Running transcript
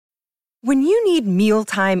When you need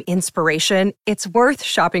mealtime inspiration, it's worth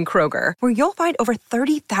shopping Kroger, where you'll find over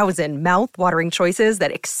 30,000 mouth-watering choices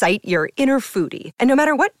that excite your inner foodie. And no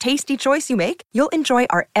matter what tasty choice you make, you'll enjoy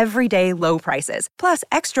our everyday low prices, plus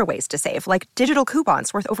extra ways to save, like digital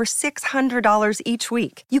coupons worth over $600 each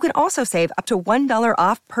week. You can also save up to $1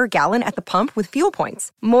 off per gallon at the pump with fuel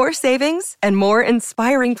points. More savings and more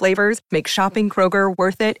inspiring flavors make shopping Kroger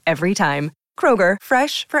worth it every time. Kroger,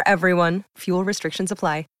 fresh for everyone. Fuel restrictions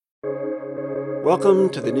apply. Welcome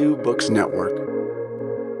to the New Books Network.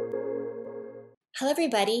 Hello,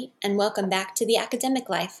 everybody, and welcome back to The Academic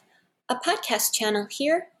Life, a podcast channel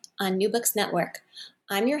here on New Books Network.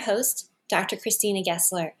 I'm your host, Dr. Christina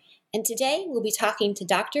Gessler, and today we'll be talking to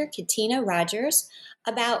Dr. Katina Rogers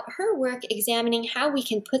about her work examining how we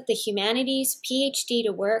can put the humanities PhD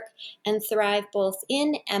to work and thrive both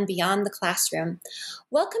in and beyond the classroom.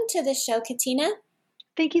 Welcome to the show, Katina.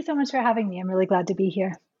 Thank you so much for having me. I'm really glad to be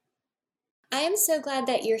here. I am so glad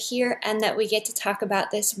that you're here and that we get to talk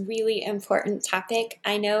about this really important topic.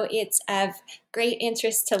 I know it's of great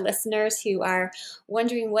interest to listeners who are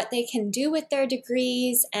wondering what they can do with their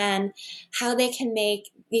degrees and how they can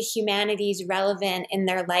make the humanities relevant in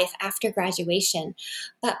their life after graduation.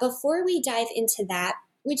 But before we dive into that,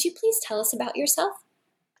 would you please tell us about yourself?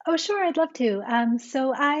 Oh, sure. I'd love to.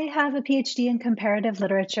 So I have a PhD in comparative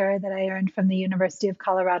literature that I earned from the University of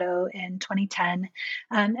Colorado in 2010.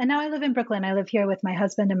 And now I live in Brooklyn. I live here with my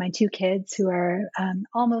husband and my two kids who are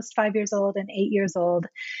almost 5 years old and 8 years old.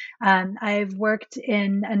 I've worked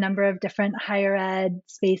in a number of different higher ed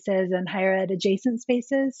spaces and higher ed adjacent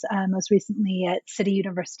spaces, most recently at City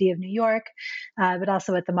University of New York, but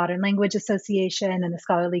also at the Modern Language Association and the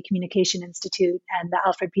Scholarly Communication Institute and the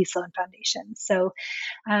Alfred P. Sloan Foundation. So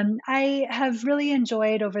I have really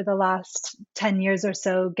enjoyed over the last 10 years or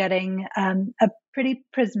so getting a pretty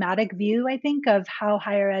prismatic view, I think, of how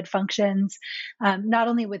higher ed functions, not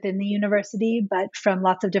only within the university, but from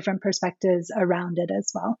lots of different perspectives around it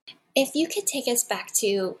as well. If you could take us back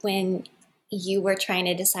to when you were trying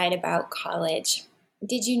to decide about college,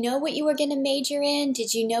 did you know what you were going to major in?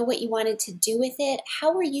 Did you know what you wanted to do with it?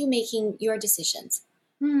 How were you making your decisions?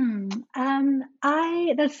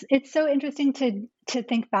 It's so interesting to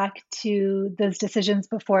think back to those decisions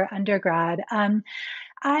before undergrad.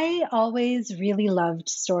 I always really loved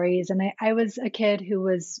stories, and I was a kid who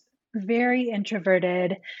was very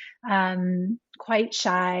introverted, quite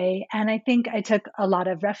shy, and I think I took a lot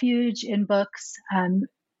of refuge in books.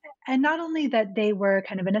 And not only that they were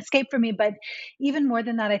kind of an escape for me, but even more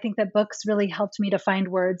than that, I think that books really helped me to find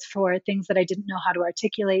words for things that I didn't know how to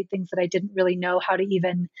articulate, things that I didn't really know how to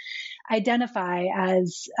even identify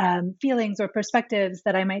as feelings or perspectives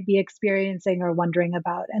that I might be experiencing or wondering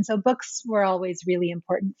about. And so books were always really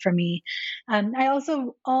important for me. I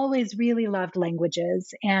also always really loved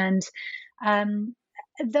languages. And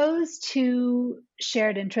those two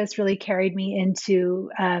shared interests really carried me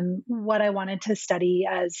into what I wanted to study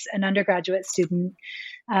as an undergraduate student,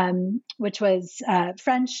 which was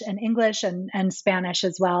French and English and Spanish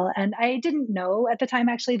as well. And I didn't know at the time,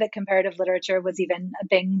 actually, that comparative literature was even a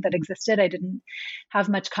thing that existed. I didn't have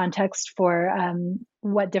much context for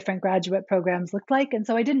what different graduate programs looked like. And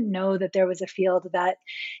so I didn't know that there was a field that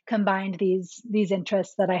combined these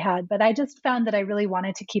interests that I had. But I just found that I really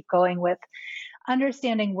wanted to keep going with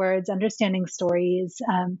understanding words, understanding stories,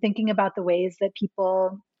 thinking about the ways that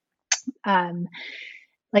people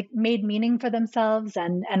made meaning for themselves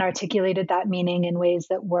and articulated that meaning in ways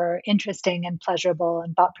that were interesting and pleasurable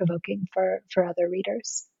and thought-provoking for other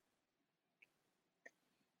readers.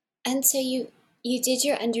 And so you did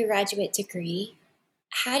your undergraduate degree.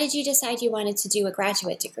 How did you decide you wanted to do a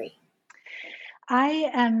graduate degree? I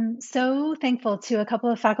am so thankful to a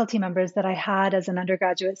couple of faculty members that I had as an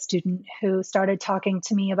undergraduate student who started talking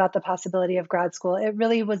to me about the possibility of grad school. It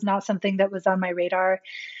really was not something that was on my radar.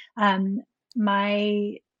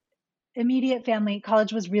 My immediate family,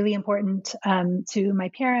 college was really important to my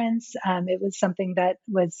parents. It was something that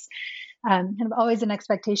was kind of always an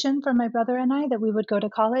expectation from my brother and I that we would go to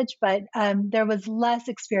college, but there was less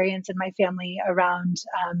experience in my family around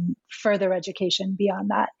further education beyond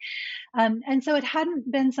that. And so it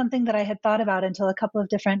hadn't been something that I had thought about until a couple of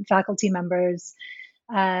different faculty members,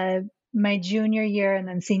 my junior year and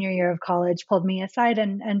then senior year of college, pulled me aside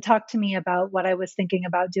and talked to me about what I was thinking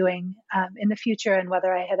about doing in the future and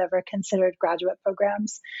whether I had ever considered graduate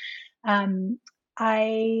programs.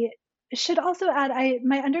 I should also add,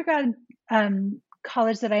 my undergrad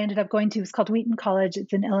college that I ended up going to was called Wheaton College.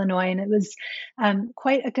 It's in Illinois, and it was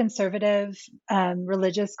quite a conservative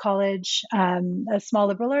religious college, a small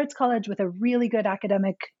liberal arts college with a really good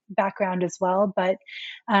academic background as well. But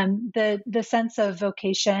the sense of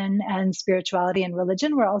vocation and spirituality and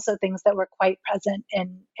religion were also things that were quite present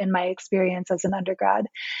in my experience as an undergrad.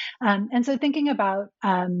 And so thinking about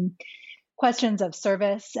questions of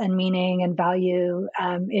service and meaning and value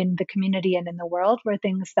in the community and in the world were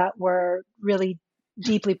things that were really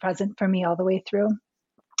deeply present for me all the way through.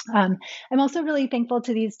 I'm also really thankful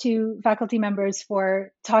to these two faculty members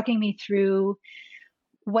for talking me through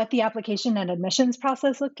what the application and admissions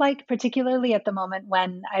process looked like, particularly at the moment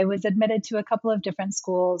when I was admitted to a couple of different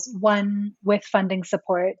schools, one with funding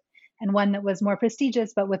support and one that was more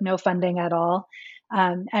prestigious but with no funding at all.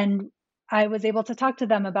 And I was able to talk to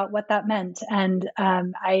them about what that meant. And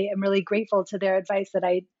I am really grateful to their advice that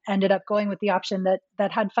I ended up going with the option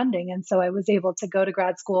that had funding. And so I was able to go to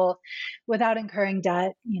grad school without incurring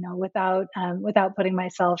debt, without putting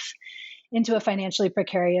myself into a financially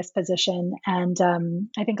precarious position. And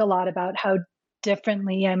I think a lot about how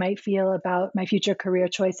differently I might feel about my future career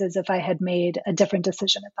choices if I had made a different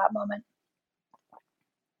decision at that moment.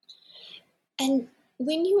 And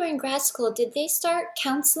when you were in grad school, did they start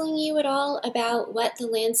counseling you at all about what the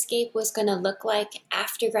landscape was going to look like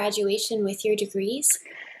after graduation with your degrees?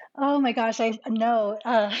 Oh my gosh,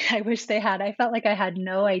 I wish they had. I felt like I had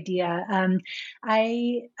no idea.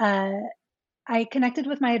 I connected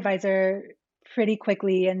with my advisor pretty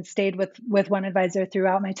quickly and stayed with one advisor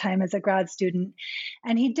throughout my time as a grad student.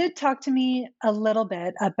 And he did talk to me a little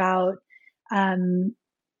bit about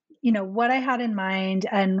what I had in mind,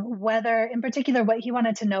 and whether, in particular, what he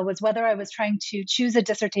wanted to know was whether I was trying to choose a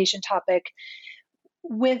dissertation topic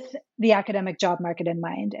with the academic job market in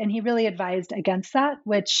mind. And he really advised against that,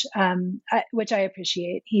 which I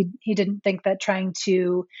appreciate. He didn't think that trying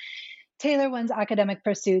to tailor one's academic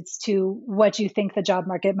pursuits to what you think the job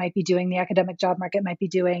market might be doing, the academic job market might be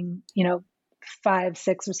doing, 5,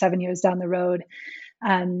 6, or 7 years down the road.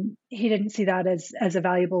 He didn't see that as a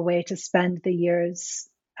valuable way to spend the years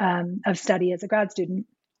of study as a grad student.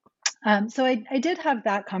 So I did have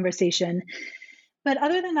that conversation. But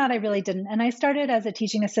other than that, I really didn't. And I started as a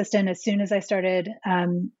teaching assistant as soon as I started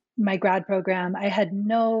my grad program. I had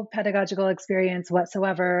no pedagogical experience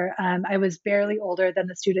whatsoever. I was barely older than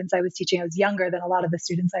the students I was teaching. I was younger than a lot of the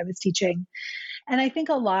students I was teaching. And I think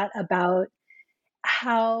a lot about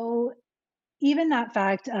how even that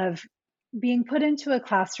fact of being put into a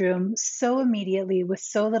classroom so immediately with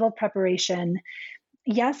so little preparation.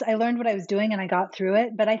 Yes, I learned what I was doing and I got through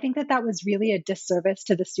it, but I think that was really a disservice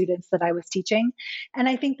to the students that I was teaching. And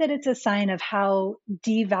I think that it's a sign of how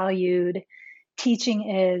devalued teaching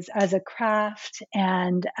is as a craft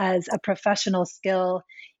and as a professional skill,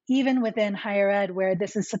 even within higher ed, where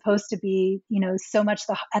this is supposed to be, so much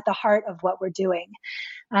at the heart of what we're doing.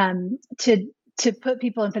 To put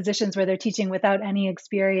people in positions where they're teaching without any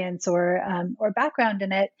experience or background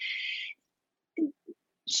in it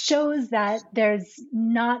shows that there's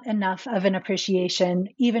not enough of an appreciation,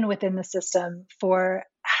 even within the system, for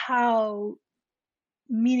how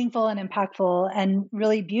meaningful and impactful and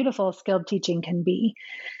really beautiful skilled teaching can be.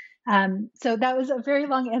 So that was a very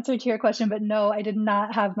long answer to your question, but no, I did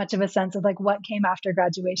not have much of a sense of what came after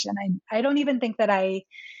graduation. I don't even think that I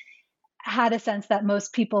had a sense that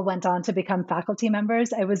most people went on to become faculty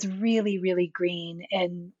members. I was really, really green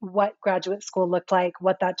in what graduate school looked like,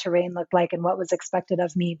 what that terrain looked like, and what was expected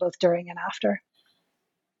of me both during and after.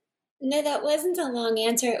 No, that wasn't a long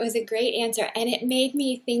answer. It was a great answer. And it made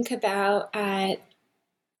me think about a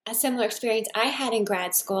similar experience I had in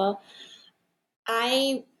grad school.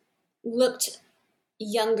 I looked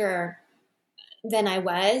younger than I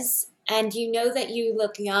was. And you know that you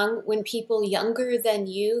look young when people younger than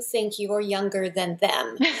you think you're younger than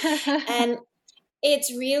them. And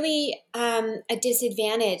it's really a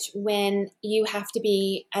disadvantage when you have to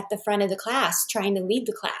be at the front of the class trying to lead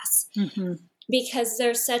the class. Mm-hmm. Because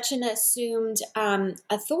there's such an assumed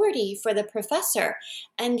authority for the professor,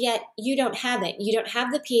 and yet you don't have it. You don't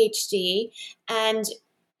have the PhD, and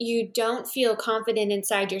you don't feel confident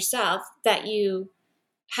inside yourself that you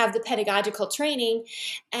have the pedagogical training,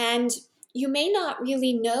 and you may not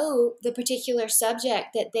really know the particular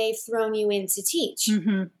subject that they've thrown you in to teach.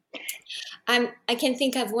 Mm-hmm. I can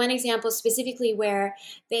think of one example specifically where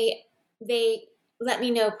they let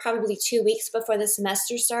me know probably 2 weeks before the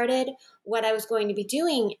semester started what I was going to be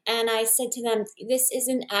doing. And I said to them, this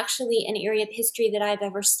isn't actually an area of history that I've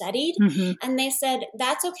ever studied. Mm-hmm. And they said,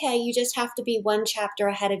 that's okay. You just have to be one chapter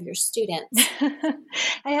ahead of your students.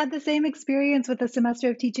 I had the same experience with a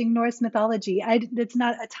semester of teaching Norse mythology. It's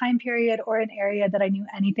not a time period or an area that I knew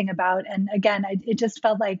anything about. And again, it just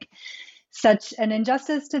felt like such an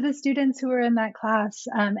injustice to the students who were in that class.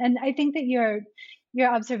 And I think that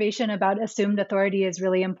your observation about assumed authority is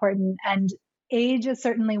really important. And age is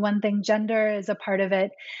certainly one thing, gender is a part of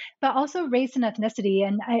it, but also race and ethnicity.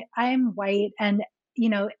 And I'm white, and, you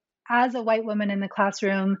know, as a white woman in the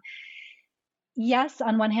classroom, yes,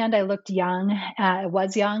 on one hand, I looked young, I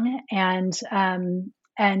was young, and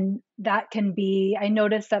that can be. I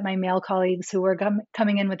noticed that my male colleagues who were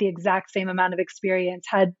coming in with the exact same amount of experience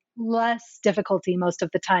had less difficulty most of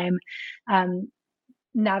the time um,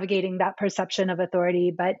 navigating that perception of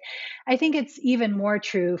authority. But I think it's even more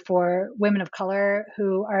true for women of color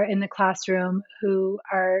who are in the classroom, who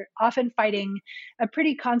are often fighting a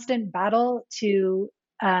pretty constant battle to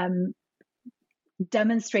um,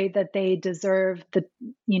 demonstrate that they deserve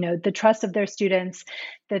the trust of their students,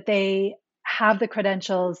 that they have the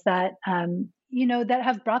credentials that that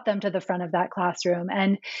have brought them to the front of that classroom.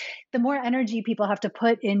 And the more energy people have to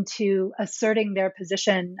put into asserting their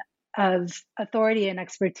position of authority and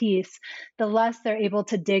expertise, the less they're able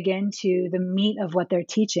to dig into the meat of what they're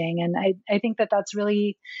teaching. And I think that that's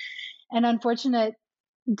really an unfortunate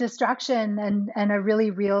distraction and a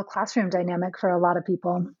really real classroom dynamic for a lot of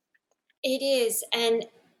people. It is, and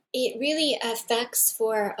it really affects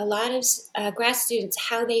for a lot of grad students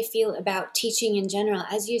how they feel about teaching in general.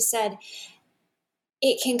 As you said,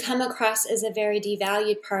 it can come across as a very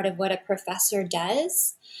devalued part of what a professor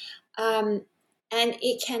does, and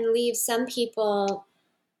it can leave some people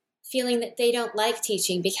feeling that they don't like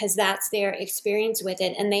teaching because that's their experience with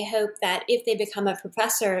it, and they hope that if they become a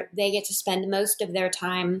professor, they get to spend most of their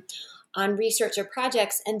time on research or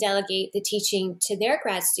projects and delegate the teaching to their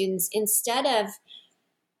grad students instead of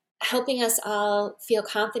helping us all feel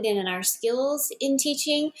confident in our skills in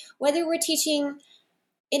teaching, whether we're teaching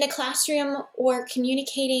in a classroom or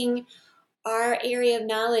communicating our area of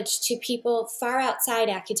knowledge to people far outside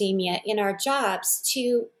academia in our jobs,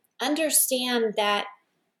 to understand that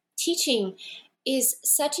teaching is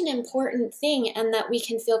such an important thing and that we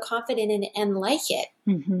can feel confident in it and like it.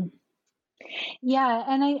 Mm-hmm. Yeah.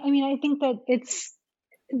 And I mean, I think that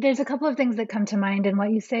there's a couple of things that come to mind in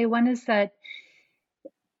what you say. One is that,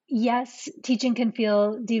 yes, teaching can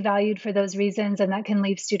feel devalued for those reasons, and that can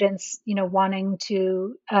leave students, wanting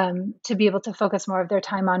to be able to focus more of their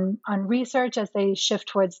time on research as they shift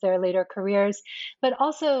towards their later careers. But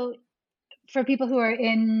also for people who are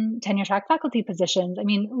in tenure track faculty positions, I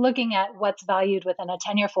mean, looking at what's valued within a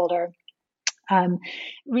tenure folder,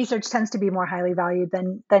 research tends to be more highly valued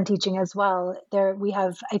than teaching as well. There we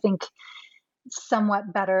have, I think,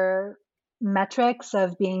 somewhat better metrics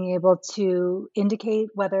of being able to indicate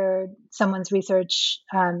whether someone's research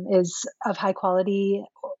is of high quality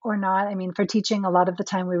or not. I mean, for teaching, a lot of the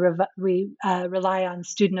time we rely on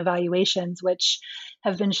student evaluations, which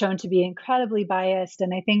have been shown to be incredibly biased,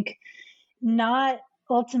 and I think not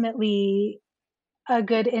ultimately a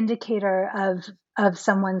good indicator of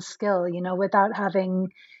someone's skill. Without having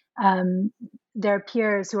their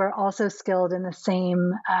peers who are also skilled in the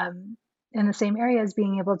same areas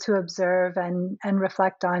being able to observe and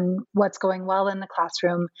reflect on what's going well in the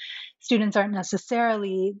classroom. Students aren't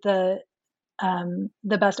necessarily the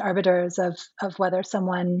best arbiters of whether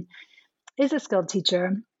someone is a skilled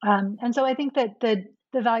teacher. And so I think that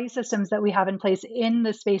the value systems that we have in place in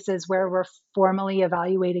the spaces where we're formally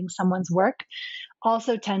evaluating someone's work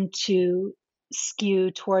also tend to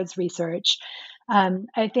skew towards research.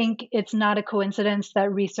 I think it's not a coincidence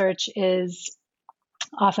that research is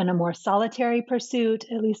often a more solitary pursuit,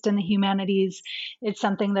 at least in the humanities. It's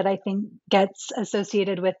something that I think gets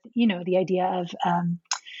associated with, the idea of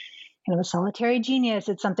a solitary genius.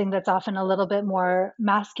 It's something that's often a little bit more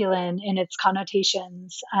masculine in its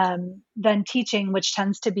connotations than teaching, which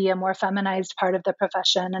tends to be a more feminized part of the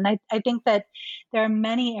profession. And I think that there are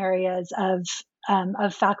many areas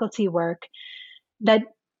of faculty work that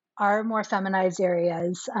are more feminized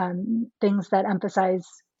areas, things that emphasize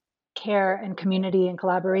care and community and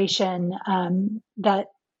collaboration that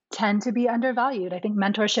tend to be undervalued. I think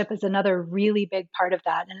mentorship is another really big part of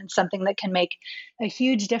that. And it's something that can make a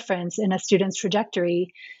huge difference in a student's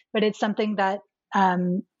trajectory, but it's something that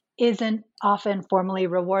isn't often formally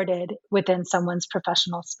rewarded within someone's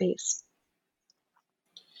professional space.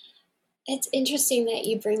 It's interesting that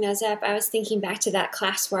you bring those up. I was thinking back to that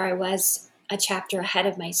class where I was a chapter ahead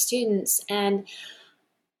of my students, and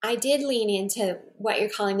I did lean into what you're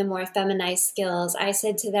calling the more feminized skills. I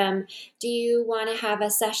said to them, do you want to have a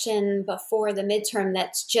session before the midterm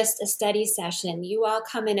that's just a study session? You all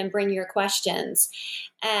come in and bring your questions,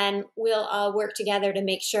 and we'll all work together to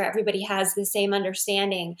make sure everybody has the same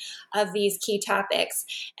understanding of these key topics.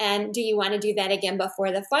 And do you want to do that again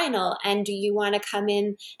before the final? And do you want to come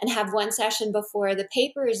in and have one session before the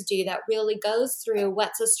paper is due that really goes through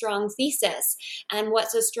what's a strong thesis and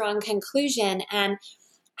what's a strong conclusion, and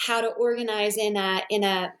how to organize in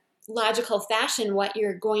a logical fashion what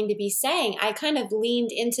you're going to be saying? I kind of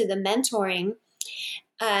leaned into the mentoring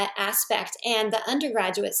aspect and the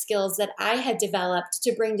undergraduate skills that I had developed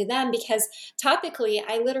to bring to them, because topically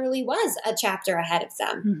I literally was a chapter ahead of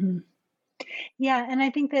them. Mm-hmm. Yeah. And I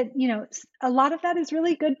think that, a lot of that is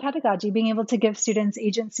really good pedagogy, being able to give students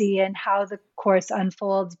agency in how the course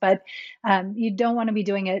unfolds. But you don't want to be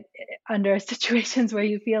doing it under situations where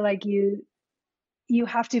you feel like you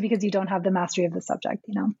have to, because you don't have the mastery of the subject,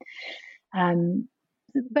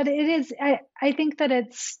 But it is, I think that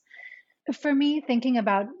it's, for me, thinking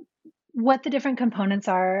about what the different components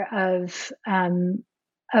are of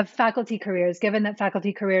faculty careers, given that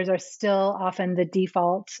faculty careers are still often the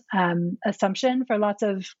default assumption for lots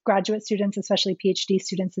of graduate students, especially PhD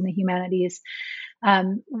students in the humanities.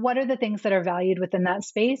 What are the things that are valued within that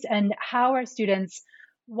space, and how are students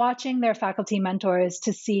watching their faculty mentors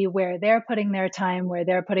to see where they're putting their time, where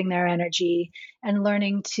they're putting their energy, and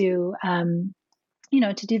learning to,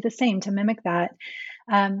 to do the same, to mimic that.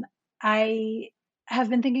 I have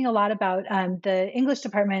been thinking a lot about the English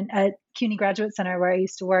department at CUNY Graduate Center, where I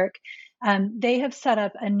used to work. They have set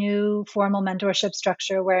up a new formal mentorship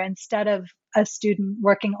structure where, instead of a student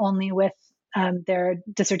working only with their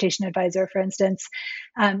dissertation advisor, for instance,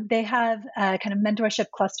 they have kind of mentorship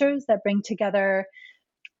clusters that bring together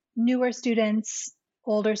newer students,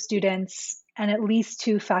 older students, and at least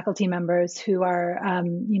 2 faculty members who are,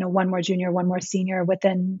 one more junior, one more senior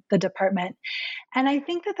within the department. And I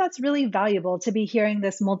think that that's really valuable, to be hearing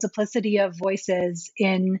this multiplicity of voices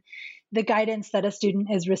in the guidance that a student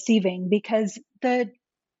is receiving, because the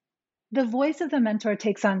voice of the mentor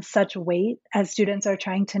takes on such weight as students are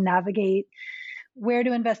trying to navigate where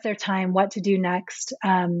to invest their time, what to do next,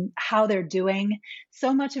 how they're doing.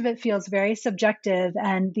 So much of it feels very subjective,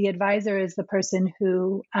 and the advisor is the person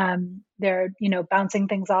who they're, bouncing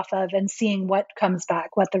things off of and seeing what comes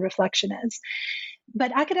back, what the reflection is.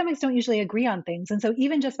 But academics don't usually agree on things. And so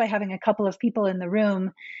even just by having a couple of people in the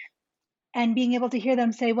room and being able to hear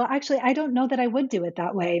them say, well, actually, I don't know that I would do it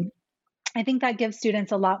that way, I think that gives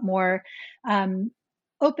students a lot more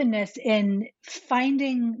openness in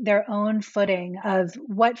finding their own footing of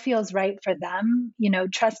what feels right for them,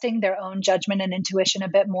 trusting their own judgment and intuition a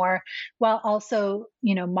bit more, while also,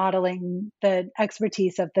 modeling the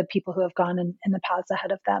expertise of the people who have gone in the paths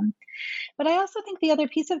ahead of them. But I also think the other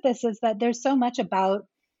piece of this is that there's so much about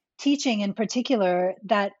teaching in particular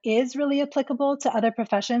that is really applicable to other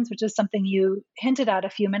professions, which is something you hinted at a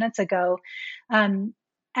few minutes ago.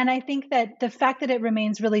 And I think that the fact that it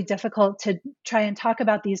remains really difficult to try and talk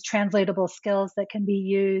about these translatable skills that can be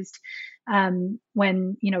used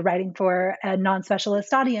when, writing for a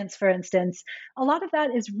non-specialist audience, for instance, a lot of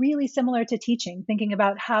that is really similar to teaching, thinking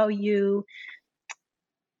about how you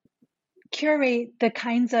curate the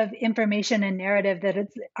kinds of information and narrative that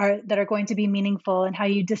are going to be meaningful, and how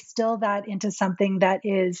you distill that into something that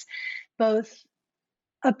is both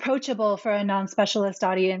approachable for a non-specialist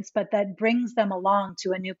audience, but that brings them along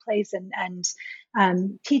to a new place and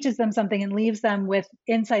teaches them something and leaves them with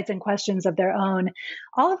insights and questions of their own.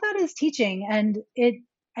 All of that is teaching. And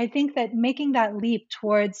I think that making that leap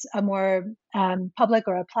towards a more public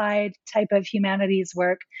or applied type of humanities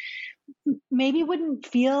work maybe wouldn't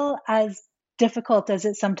feel as difficult as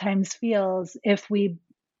it sometimes feels if we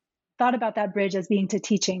thought about that bridge as being to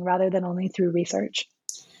teaching rather than only through research.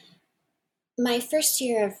 My first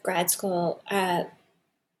year of grad school, I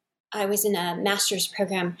was in a master's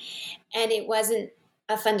program, and it wasn't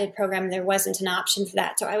a funded program. There wasn't an option for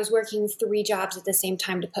that. So I was working 3 jobs at the same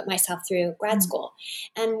time to put myself through grad school.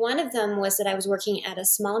 And one of them was that I was working at a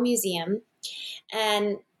small museum.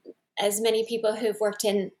 And as many people who've worked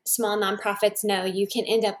in small nonprofits know, you can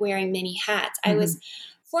end up wearing many hats. I was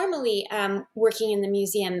formally working in the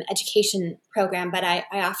museum education program, but I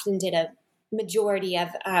often did a majority of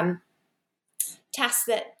tasks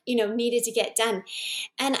that needed to get done.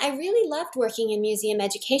 And I really loved working in museum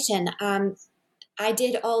education. I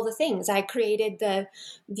did all the things. I created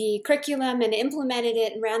the curriculum and implemented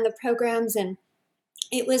it and ran the programs, and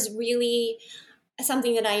it was really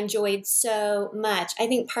something that I enjoyed so much. I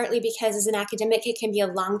think partly because as an academic, it can be a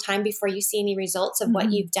long time before you see any results of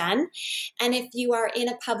what you've done. And if you are in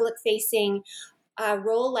a public facing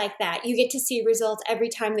role like that, you get to see results every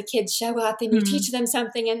time the kids show up and you teach them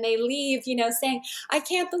something and they leave, saying, I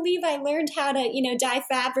can't believe I learned how to, dye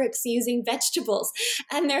fabrics using vegetables,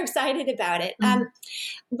 and they're excited about it.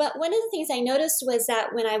 But one of the things I noticed was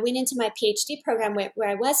that when I went into my PhD program where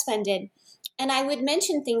I was funded, and I would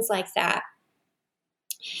mention things like that,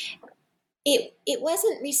 it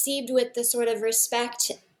wasn't received with the sort of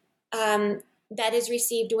respect that is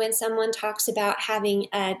received when someone talks about having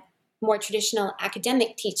a more traditional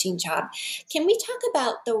academic teaching job. Can we talk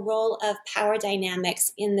about the role of power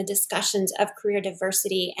dynamics in the discussions of career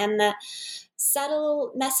diversity and the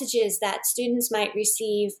subtle messages that students might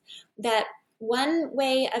receive that one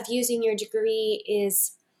way of using your degree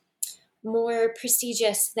is more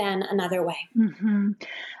prestigious than another way?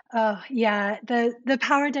 Oh, yeah. The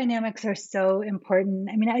power dynamics are so important.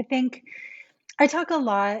 I mean, I think I talk a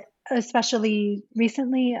lot, especially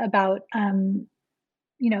recently, about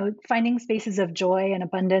finding spaces of joy and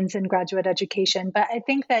abundance in graduate education. But I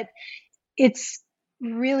think that it's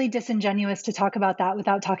really disingenuous to talk about that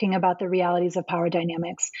without talking about the realities of power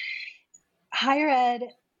dynamics. Higher ed,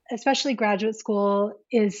 especially graduate school,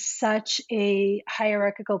 is such a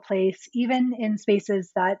hierarchical place, even in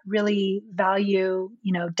spaces that really value,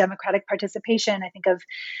 democratic participation. I think of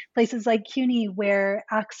places like CUNY, where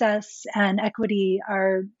access and equity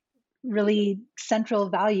are really central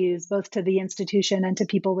values, both to the institution and to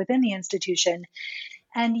people within the institution.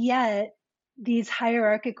 And yet, these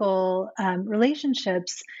hierarchical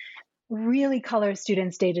relationships really color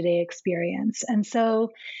students' day-to-day experience. And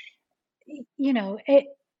so,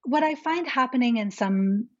 what I find happening in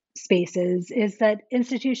some spaces is that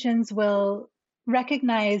institutions will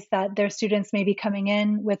recognize that their students may be coming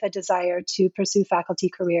in with a desire to pursue faculty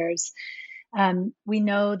careers. We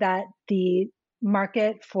know that the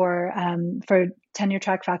market for tenure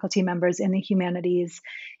track faculty members in the humanities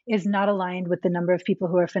is not aligned with the number of people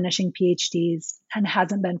who are finishing PhDs, and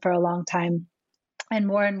hasn't been for a long time. And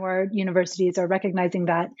more universities are recognizing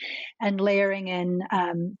that and layering in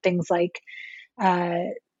things like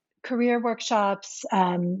career workshops,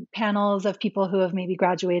 panels of people who have maybe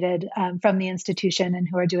graduated from the institution and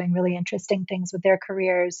who are doing really interesting things with their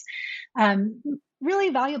careers. Really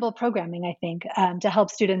valuable programming, I think, to help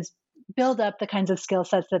students build up the kinds of skill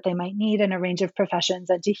sets that they might need in a range of professions,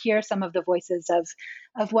 and to hear some of the voices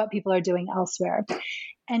of what people are doing elsewhere.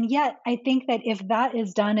 And yet, I think that if that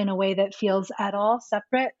is done in a way that feels at all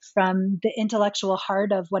separate from the intellectual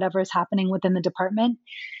heart of whatever is happening within the department,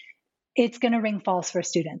 it's going to ring false for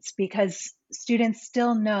students, because students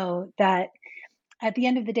still know that at the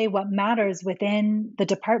end of the day, what matters within the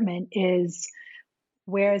department is,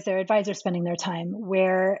 where is their advisor spending their time?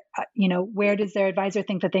 Where does their advisor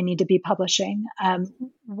think that they need to be publishing?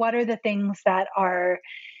 What are the things that are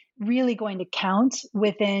really going to count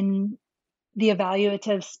within the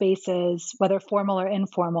evaluative spaces, whether formal or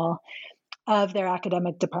informal, of their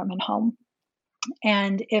academic department home?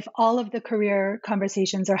 And if all of the career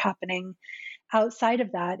conversations are happening outside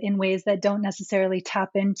of that in ways that don't necessarily tap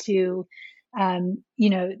into,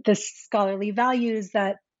 the scholarly values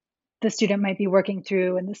that the student might be working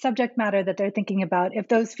through and the subject matter that they're thinking about, if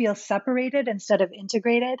those feel separated instead of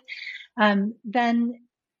integrated, then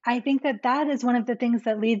I think that is one of the things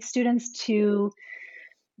that leads students to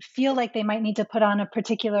feel like they might need to put on a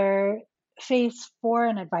particular face for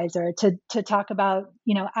an advisor to talk about,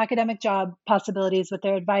 academic job possibilities with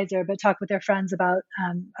their advisor, but talk with their friends about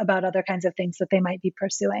other kinds of things that they might be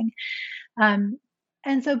pursuing.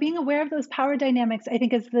 And so being aware of those power dynamics, I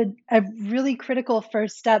think, is a really critical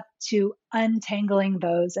first step to untangling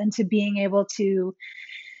those, and to being able to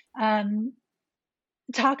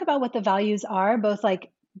talk about what the values are, both like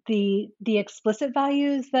the explicit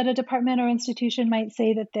values that a department or institution might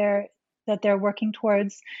say that they're working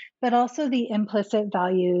towards, but also the implicit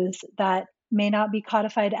values that may not be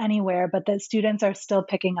codified anywhere, but that students are still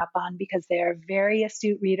picking up on because they are very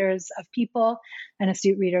astute readers of people and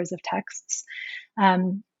astute readers of texts.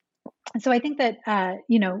 So I think that,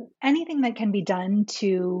 anything that can be done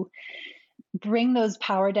to bring those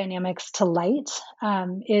power dynamics to light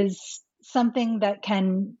is something that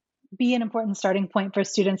can be an important starting point for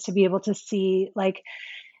students to be able to see, like,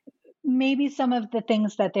 maybe some of the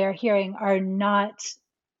things that they're hearing are not,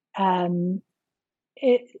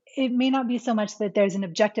 it may not be so much that there's an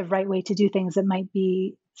objective right way to do things. It might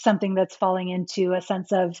be something that's falling into a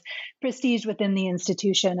sense of prestige within the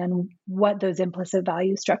institution and what those implicit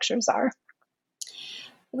value structures are.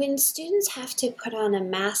 When students have to put on a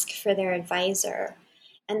mask for their advisor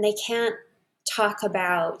and they can't talk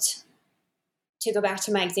about, to go back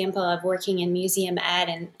to my example of working in museum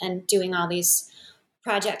ed and doing all these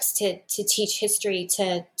projects to teach history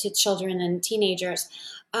to children and teenagers,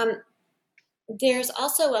 there's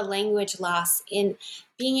also a language loss in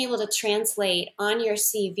being able to translate on your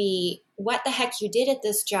CV what the heck you did at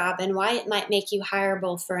this job and why it might make you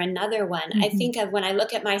hireable for another one. Mm-hmm. I think of when I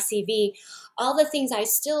look at my CV, all the things I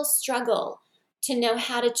still struggle to know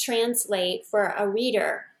how to translate for a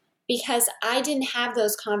reader because I didn't have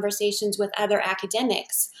those conversations with other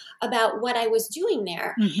academics about what I was doing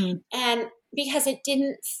there. Mm-hmm. And because it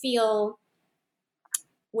didn't feel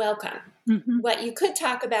welcome. Mm-hmm. What you could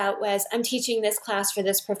talk about was, I'm teaching this class for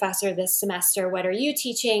this professor this semester. What are you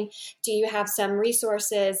teaching? Do you have some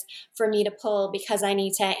resources for me to pull because I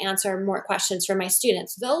need to answer more questions for my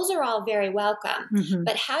students? Those are all very welcome. Mm-hmm.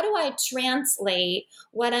 But how do I translate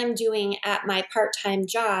what I'm doing at my part-time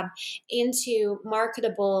job into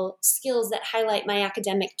marketable skills that highlight my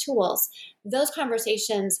academic tools? Those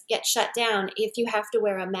conversations get shut down if you have to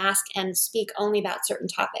wear a mask and speak only about certain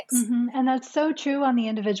topics. Mm-hmm. And that's so true on the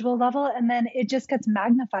individual level. And then it just gets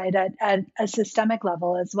magnified at a systemic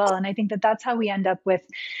level as well. And I think that that's how we end up with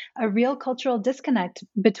a real cultural disconnect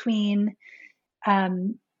between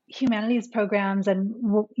humanities programs and,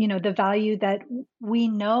 the value that we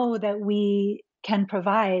know that we can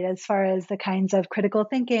provide as far as the kinds of critical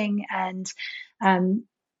thinking and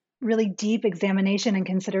really deep examination and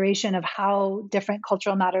consideration of how different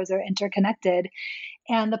cultural matters are interconnected,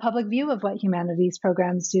 and the public view of what humanities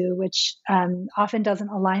programs do, which often doesn't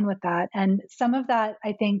align with that. And some of that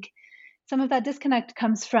disconnect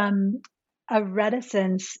comes from a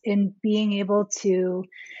reticence in being able to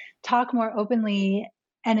talk more openly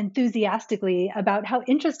and enthusiastically about how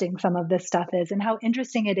interesting some of this stuff is and how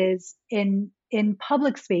interesting it is in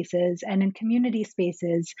public spaces and in community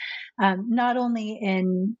spaces, not only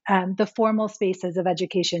in the formal spaces of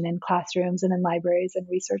education in classrooms and in libraries and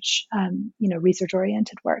research,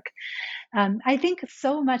 research-oriented work. I think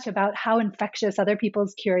so much about how infectious other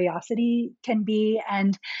people's curiosity can be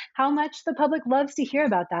and how much the public loves to hear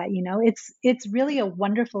about that. It's really a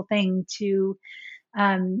wonderful thing to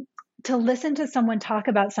listen to someone talk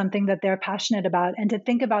about something that they're passionate about and to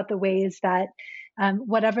think about the ways that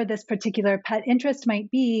whatever this particular pet interest might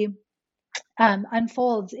be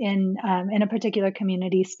unfolds in a particular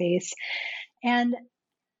community space. And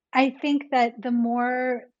I think that the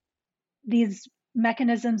more these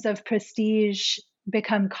mechanisms of prestige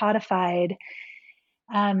become codified,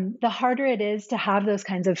 the harder it is to have those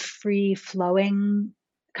kinds of free-flowing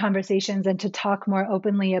conversations and to talk more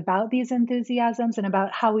openly about these enthusiasms and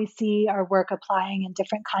about how we see our work applying in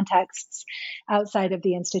different contexts outside of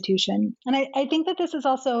the institution. And I think that this is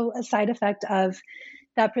also a side effect of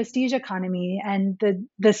that prestige economy and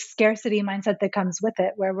the scarcity mindset that comes with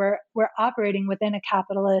it, where we're operating within a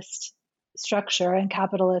capitalist structure and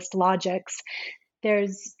capitalist logics.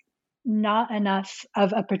 There's not enough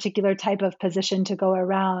of a particular type of position to go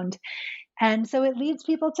around. And so it leads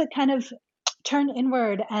people to kind of turn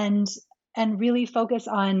inward and really focus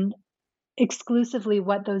on exclusively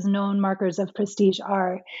what those known markers of prestige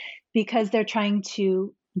are, because they're trying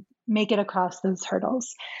to make it across those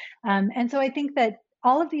hurdles. And so I think that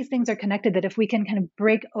all of these things are connected, that if we can kind of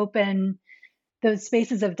break open those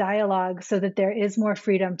spaces of dialogue so that there is more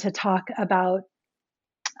freedom to talk about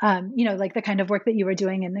like the kind of work that you were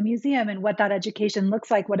doing in the museum and what that education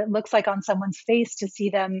looks like, what it looks like on someone's face to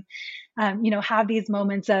see them, have these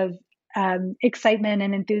moments of excitement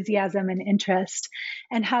and enthusiasm and interest,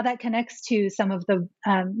 and how that connects to some of the,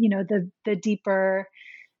 the deeper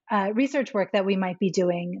research work that we might be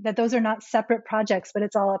doing, that those are not separate projects, but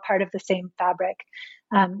it's all a part of the same fabric.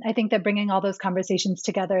 I think that bringing all those conversations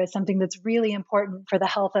together is something that's really important for the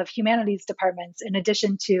health of humanities departments, in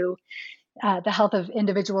addition to the health of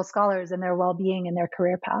individual scholars and their well-being and their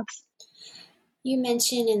career paths. You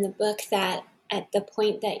mentioned in the book that at the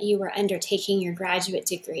point that you were undertaking your graduate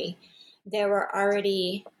degree, there were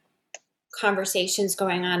already conversations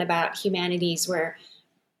going on about humanities were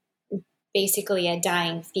basically a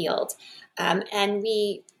dying field. And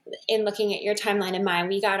we, in looking at your timeline and mine,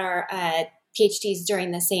 we got our PhDs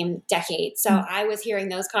during the same decade. So I was hearing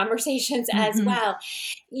those conversations as well.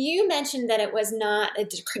 You mentioned that it was not a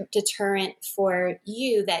deterrent for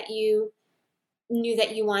you, that you knew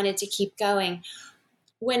that you wanted to keep going.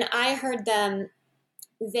 When I heard them,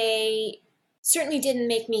 they certainly didn't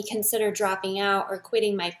make me consider dropping out or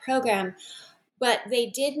quitting my program, but they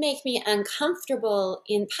did make me uncomfortable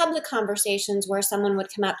in public conversations where someone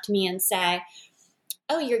would come up to me and say,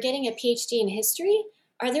 "Oh, you're getting a PhD in history?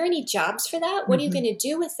 Are there any jobs for that? What are you going to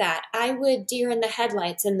do with that?" I would deer in the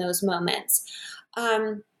headlights in those moments.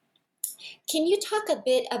 Can you talk a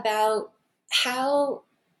bit about how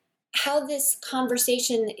this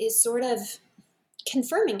conversation is sort of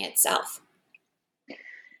confirming itself?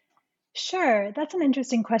 Sure, that's an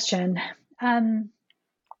interesting question. Um,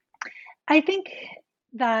 I think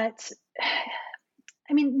that,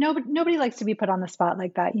 I mean, nobody likes to be put on the spot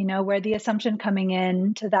like that, where the assumption coming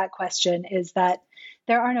in to that question is that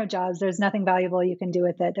there are no jobs, there's nothing valuable you can do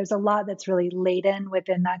with it. There's a lot that's really laden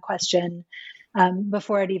within that question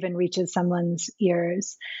before it even reaches someone's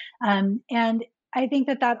ears. And I think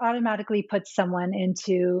that automatically puts someone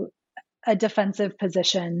into a defensive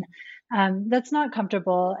position that's not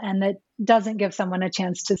comfortable and that doesn't give someone a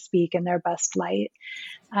chance to speak in their best light.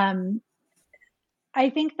 Um, I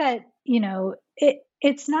think that,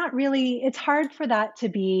 it's not really, it's hard for that to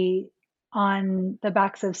be on the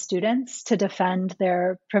backs of students to defend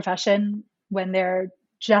their profession when they're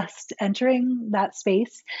just entering that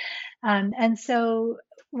space. And so,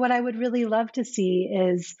 what I would really love to see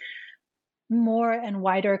is more and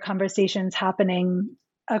wider conversations happening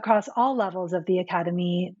across all levels of the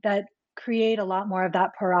academy that create a lot more of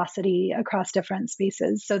that porosity across different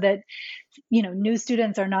spaces so that new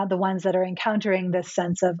students are not the ones that are encountering this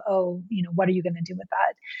sense of, oh, what are you going to do with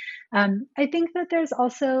that. I think that there's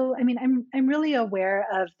also, I mean, I'm really aware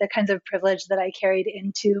of the kinds of privilege that I carried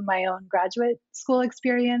into my own graduate school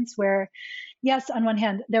experience where, yes, on one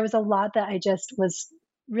hand there was a lot that I just was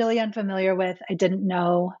really unfamiliar with, I didn't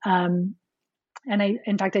know. And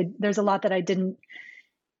in fact, there's a lot that I didn't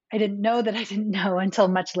know that I didn't know until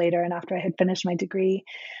much later and after I had finished my degree.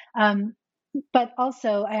 But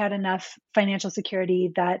also, I had enough financial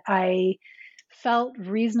security that I felt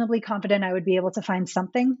reasonably confident I would be able to find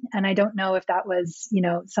something. And I don't know if that was,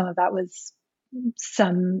 some of that was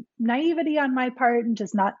some naivety on my part and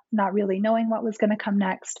just not really knowing what was going to come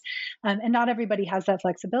next. And not everybody has that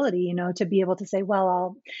flexibility, to be able to say,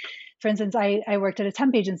 well, for instance, I worked at a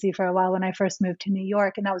temp agency for a while when I first moved to New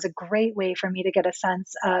York, and that was a great way for me to get a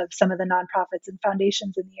sense of some of the nonprofits and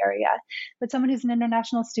foundations in the area. But someone who's an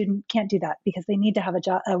international student can't do that because they need to have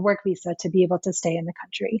a work visa to be able to stay in the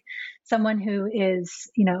country. Someone who is,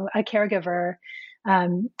 a caregiver,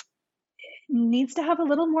 needs to have a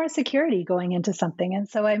little more security going into something. And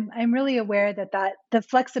so I'm really aware that the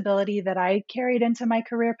flexibility that I carried into my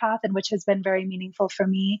career path and which has been very meaningful for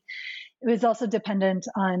me, it was also dependent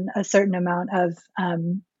on a certain amount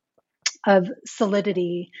of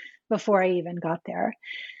solidity before I even got there.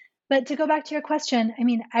 But to go back to your question, I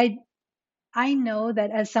mean, I know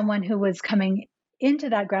that as someone who was coming into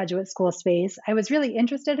that graduate school space, I was really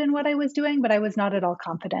interested in what I was doing, but I was not at all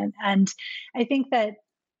confident. And I think that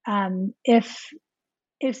if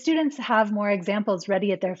students have more examples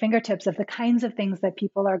ready at their fingertips of the kinds of things that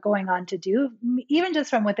people are going on to do, even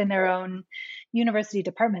just from within their own university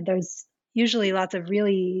department, there's usually lots of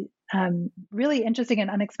really, really interesting and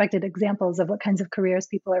unexpected examples of what kinds of careers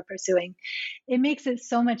people are pursuing. It makes it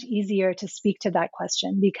so much easier to speak to that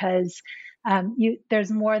question because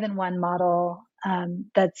there's more than one model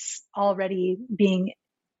that's already being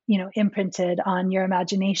imprinted on your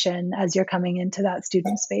imagination as you're coming into that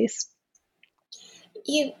student space.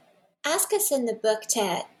 You ask us in the book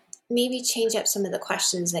to maybe change up some of the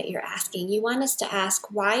questions that you're asking. You want us to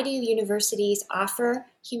ask, why do universities offer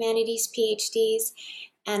humanities PhDs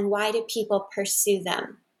and why do people pursue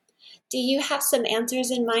them? Do you have some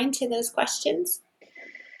answers in mind to those questions?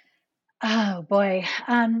 Oh boy.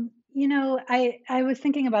 I was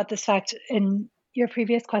thinking about this fact in your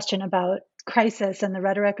previous question about crisis and the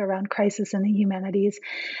rhetoric around crisis in the humanities.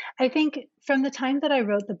 I think from the time that I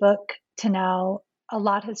wrote the book to now, a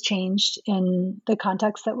lot has changed in the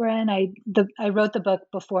context that we're in. I wrote the book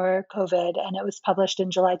before COVID, and it was published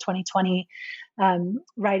in July 2020,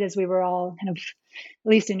 right as we were all kind of, at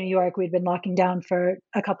least in New York, we'd been locking down for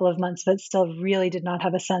a couple of months, but still really did not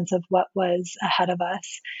have a sense of what was ahead of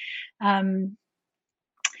us. I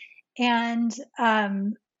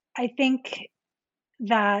think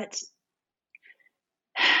that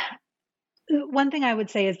one thing I would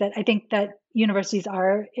say is that I think that universities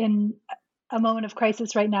are in a moment of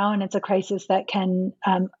crisis right now, and it's a crisis that can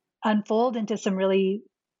unfold into some really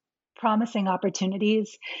promising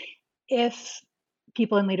opportunities if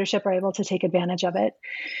people in leadership are able to take advantage of it.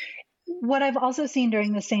 What I've also seen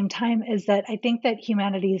during the same time is that I think that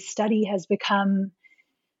humanities study has become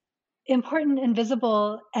important and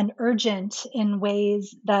visible and urgent in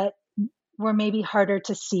ways that were maybe harder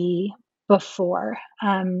to see before.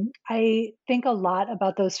 I think a lot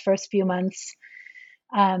about those first few months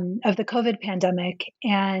of the COVID pandemic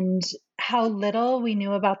and how little we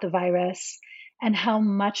knew about the virus and how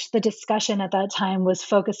much the discussion at that time was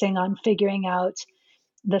focusing on figuring out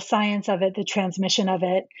the science of it, the transmission of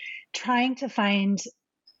it, trying to find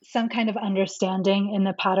some kind of understanding in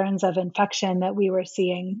the patterns of infection that we were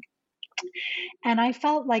seeing. And I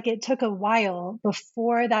felt like it took a while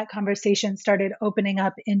before that conversation started opening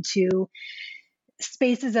up into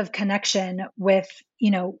spaces of connection with,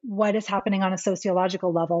 what is happening on a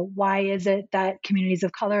sociological level. Why is it that communities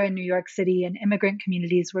of color in New York City and immigrant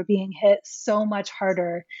communities were being hit so much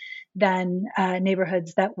harder than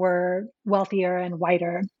neighborhoods that were wealthier and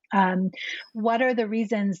whiter? What are the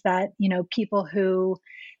reasons that, people who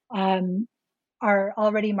are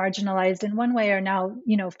already marginalized in one way are now,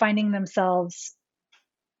 finding themselves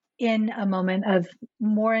in a moment of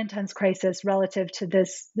more intense crisis relative to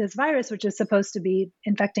this virus, which is supposed to be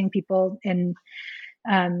infecting people in,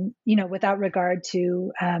 without regard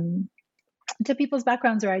to people's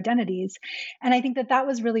backgrounds or identities. And I think that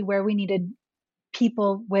was really where we needed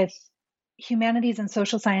people with humanities and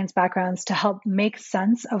social science backgrounds to help make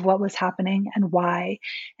sense of what was happening and why,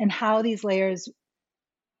 and how these layers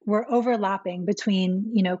were overlapping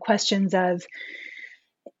between, questions of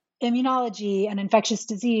immunology and infectious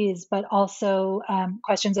disease, but also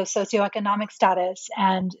questions of socioeconomic status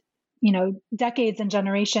and, decades and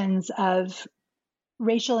generations of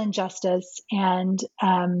racial injustice and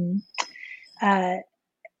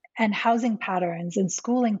housing patterns and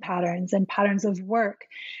schooling patterns and patterns of work.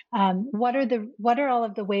 What are all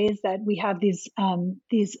of the ways that we have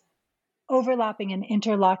these overlapping and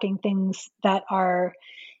interlocking things that are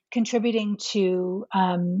contributing to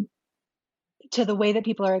the way that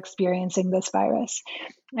people are experiencing this virus?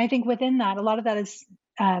 And I think within that, a lot of that is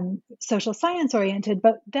social science oriented,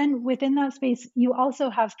 but then within that space, you also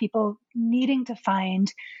have people needing to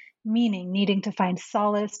find meaning, needing to find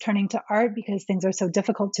solace, turning to art because things are so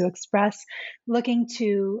difficult to express, looking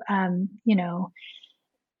to,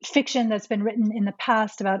 fiction that's been written in the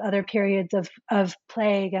past about other periods of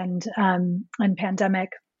plague and pandemic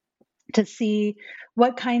to see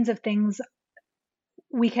what kinds of things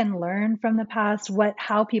we can learn from the past,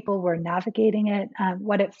 how people were navigating it,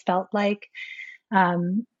 what it felt like,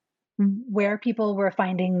 where people were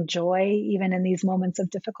finding joy even in these moments of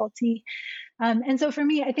difficulty. And so for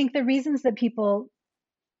me, I think the reasons that people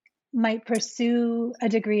might pursue a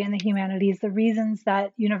degree in the humanities, the reasons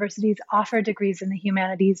that universities offer degrees in the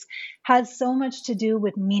humanities has so much to do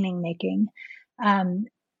with meaning making,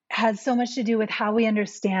 has so much to do with how we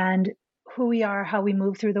understand who we are, how we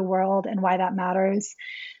move through the world, and why that matters.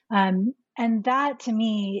 And that to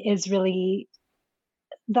me is really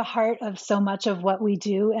the heart of so much of what we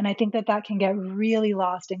do. And I think that can get really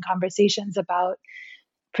lost in conversations about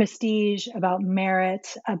prestige, about merit,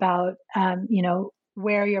 about,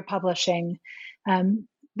 where you're publishing.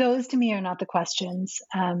 Those to me are not the questions.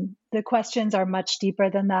 The questions are much deeper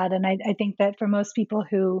than that. And I think that for most people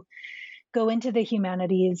who go into the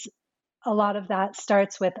humanities, a lot of that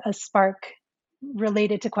starts with a spark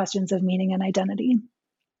related to questions of meaning and identity.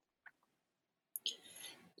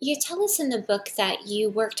 You tell us in the book that you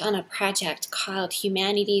worked on a project called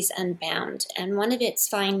Humanities Unbound, and one of its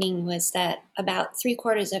findings was that about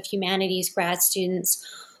 3/4 of humanities grad students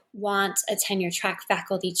want a tenure-track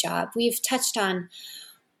faculty job. We've touched on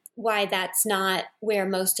why that's not where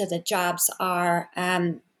most of the jobs are.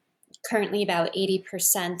 Currently, about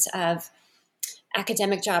 80% of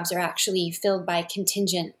academic jobs are actually filled by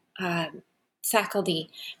contingent faculty.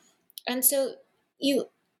 And so you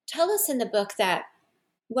tell us in the book that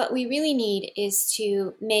what we really need is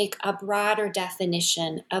to make a broader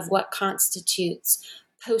definition of what constitutes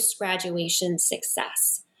post-graduation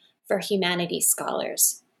success for humanities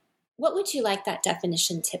scholars. What would you like that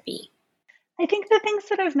definition to be? I think the things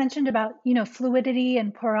that I've mentioned about, fluidity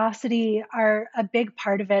and porosity are a big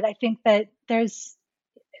part of it. I think that there's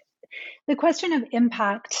the question of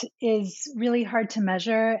impact is really hard to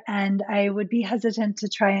measure, and I would be hesitant to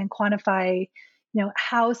try and quantify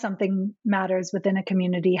how something matters within a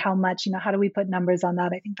community, how much, how do we put numbers on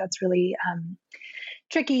that? I think that's really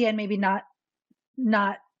tricky and maybe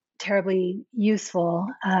not terribly useful.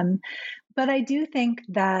 But I do think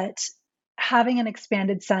that having an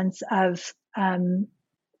expanded sense of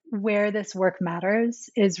where this work matters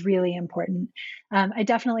is really important. I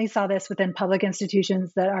definitely saw this within public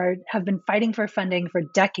institutions that have been fighting for funding for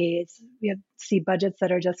decades. We see budgets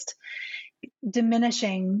that are just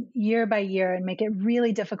diminishing year by year and make it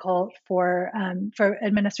really difficult for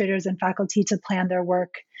administrators and faculty to plan their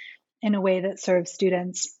work in a way that serves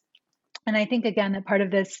students. And I think, again, that part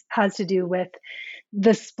of this has to do with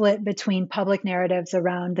the split between public narratives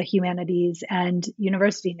around the humanities and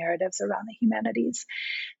university narratives around the humanities.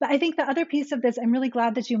 But I think the other piece of this, I'm really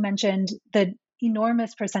glad that you mentioned the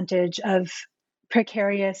enormous percentage of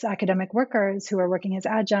precarious academic workers who are working as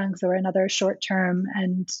adjuncts or in other short-term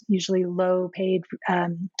and usually low-paid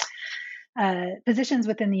positions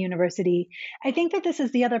within the university. I think that this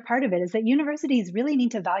is the other part of it, is that universities really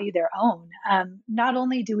need to value their own. Not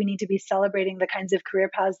only do we need to be celebrating the kinds of career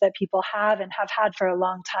paths that people have and have had for a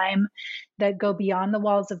long time that go beyond the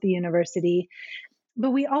walls of the university,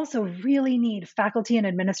 but we also really need faculty and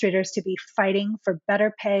administrators to be fighting for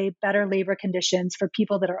better pay, better labor conditions for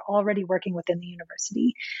people that are already working within the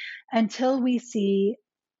university, until we see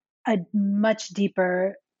a much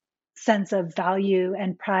deeper sense of value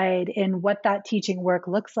and pride in what that teaching work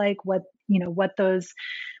looks like, what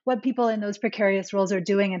people in those precarious roles are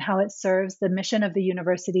doing and how it serves the mission of the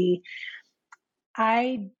university.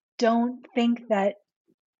 I don't think that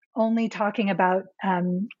only talking about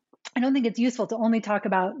I don't think it's useful to only talk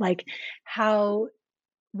about like how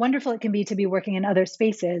wonderful it can be to be working in other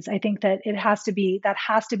spaces. I think that has to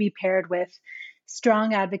be paired with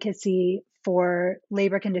strong advocacy for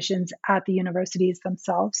labor conditions at the universities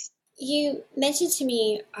themselves. You mentioned to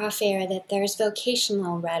me off air that there's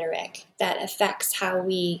vocational rhetoric that affects how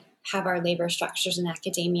we have our labor structures in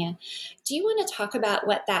academia. Do you want to talk about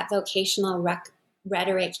what that vocational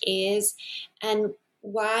rhetoric is and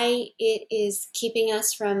why it is keeping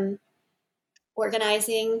us from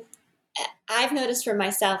organizing? I've noticed for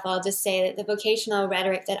myself, I'll just say that the vocational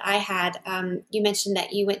rhetoric that I had, you mentioned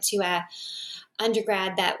that you went to a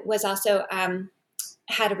undergrad that was also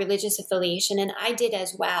had a religious affiliation, and I did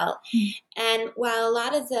as well. And while a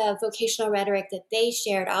lot of the vocational rhetoric that they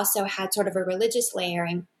shared also had sort of a religious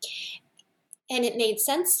layering, and it made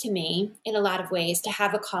sense to me in a lot of ways to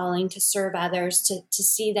have a calling to serve others, to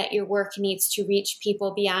see that your work needs to reach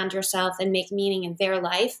people beyond yourself and make meaning in their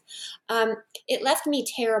life. It left me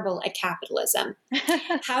terrible at capitalism.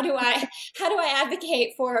 How do I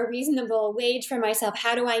advocate for a reasonable wage for myself?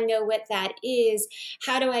 How do I know what that is?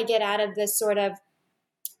 How do I get out of this sort of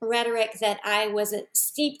rhetoric that I wasn't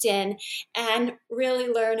steeped in and really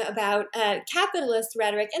learn about capitalist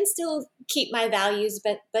rhetoric and still keep my values,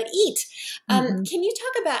 but eat? Can you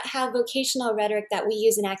talk about how vocational rhetoric that we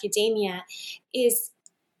use in academia is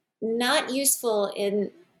not useful in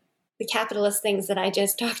the capitalist things that I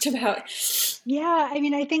just talked about? Yeah, I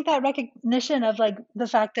mean, I think that recognition of like the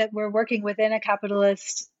fact that we're working within a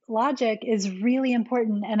capitalist logic is really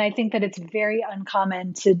important. And I think that it's very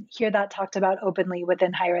uncommon to hear that talked about openly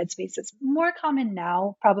within higher ed spaces. More common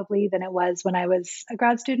now, probably, than it was when I was a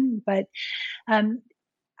grad student. But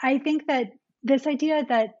I think that this idea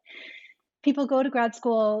that people go to grad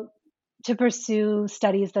school to pursue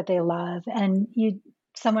studies that they love, and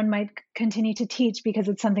someone might continue to teach because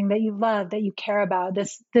it's something that you love, that you care about.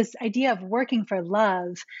 This idea of working for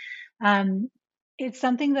love, it's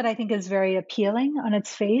something that I think is very appealing on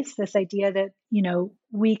its face. This idea that,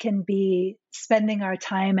 we can be spending our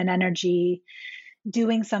time and energy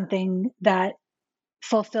doing something that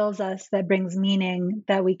fulfills us, that brings meaning,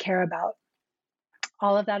 that we care about.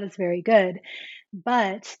 All of that is very good.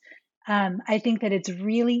 But I think that it's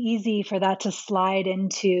really easy for that to slide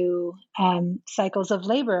into cycles of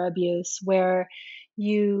labor abuse, where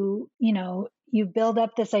you build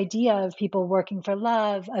up this idea of people working for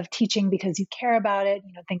love, of teaching because you care about it.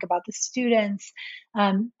 Think about the students,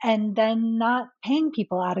 and then not paying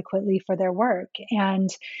people adequately for their work. And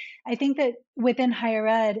I think that within higher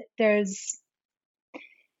ed, there's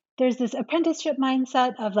this apprenticeship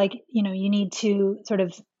mindset of like, you need to sort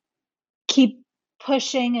of keep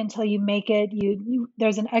pushing until you make it.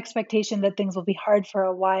 There's an expectation that things will be hard for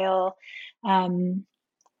a while,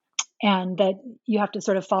 and that you have to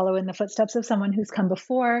sort of follow in the footsteps of someone who's come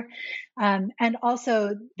before. And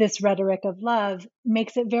also this rhetoric of love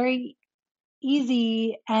makes it very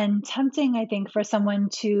easy and tempting, I think, for someone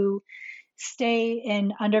to stay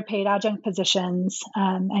in underpaid adjunct positions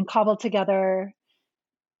and cobble together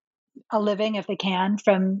a living, if they can,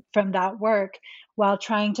 from that work, while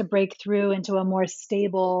trying to break through into a more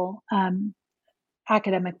stable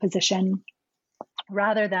academic position,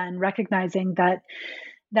 rather than recognizing that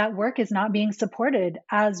work is not being supported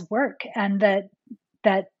as work, and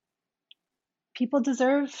that people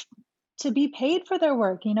deserve to be paid for their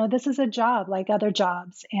work. This is a job like other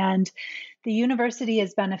jobs, and the university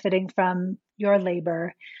is benefiting from your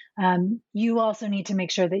labor. You also need to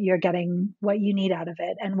make sure that you're getting what you need out of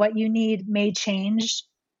it, and what you need may change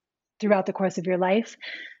throughout the course of your life.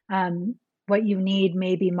 What you need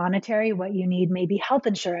may be monetary, what you need may be health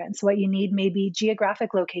insurance, what you need may be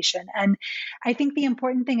geographic location. And I think the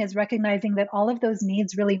important thing is recognizing that all of those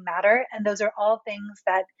needs really matter. And those are all things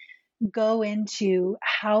that go into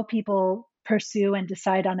how people pursue and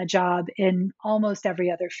decide on a job in almost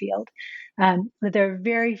every other field. That there are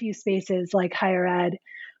very few spaces like higher ed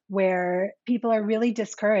where people are really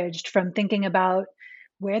discouraged from thinking about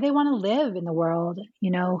where they want to live in the world.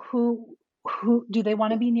 Who do they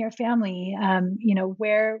want to be near family?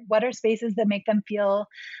 What are spaces that make them feel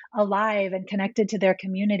alive and connected to their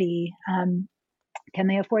community? Can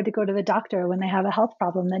they afford to go to the doctor when they have a health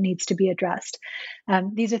problem that needs to be addressed?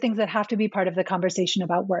 These are things that have to be part of the conversation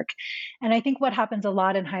about work. And I think what happens a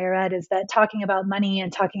lot in higher ed is that talking about money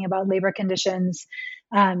and talking about labor conditions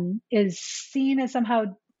is seen as somehow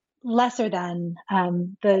lesser than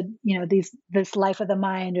this life of the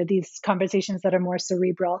mind, or these conversations that are more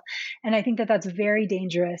cerebral. And I think that that's very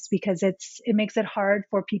dangerous, because it makes it hard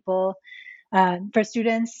for people, for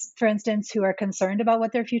students, for instance, who are concerned about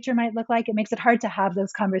what their future might look like. It makes it hard to have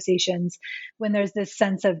those conversations when there's this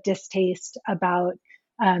sense of distaste about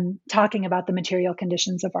talking about the material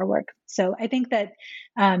conditions of our work. So I think that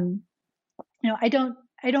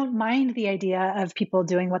I don't mind the idea of people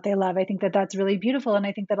doing what they love. I think that that's really beautiful. And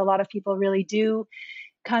I think that a lot of people really do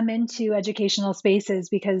come into educational spaces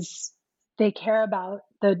because they care about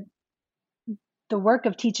the work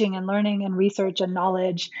of teaching and learning and research and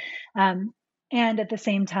knowledge. And at the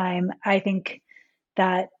same time, I think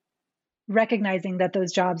that recognizing that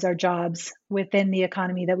those jobs are jobs within the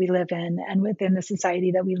economy that we live in and within the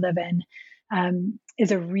society that we live in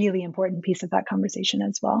is a really important piece of that conversation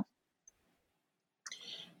as well.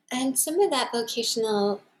 And some of that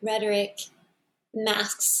vocational rhetoric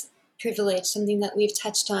masks privilege, something that we've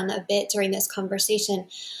touched on a bit during this conversation.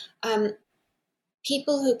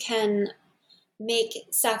 People who can make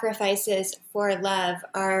sacrifices for love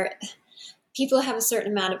are people who have a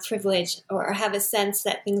certain amount of privilege, or have a sense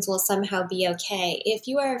that things will somehow be okay. If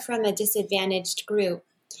you are from a disadvantaged group,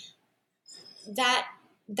 that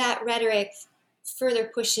rhetoric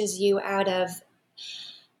further pushes you out of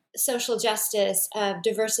social justice, of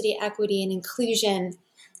diversity, equity, and inclusion,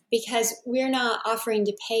 because we're not offering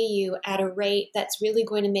to pay you at a rate that's really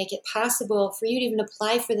going to make it possible for you to even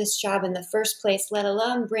apply for this job in the first place, let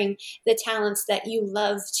alone bring the talents that you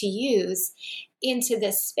love to use into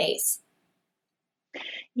this space.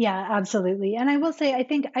 Yeah, absolutely. And I will say, I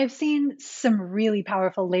think I've seen some really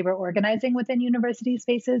powerful labor organizing within university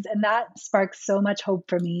spaces, and that sparks so much hope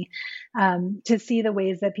for me, to see the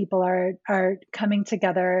ways that people are coming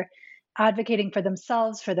together, advocating for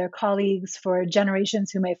themselves, for their colleagues, for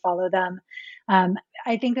generations who may follow them.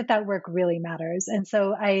 I think that work really matters. And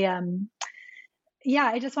so I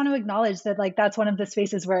just want to acknowledge that, like, that's one of the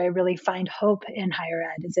spaces where I really find hope in higher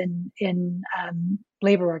ed, is in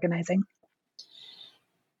labor organizing.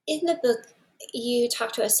 In the book, you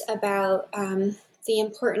talk to us about the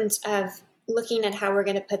importance of looking at how we're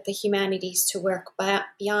going to put the humanities to work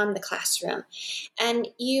beyond the classroom. And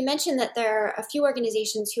you mentioned that there are a few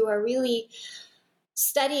organizations who are really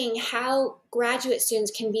studying how graduate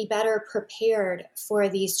students can be better prepared for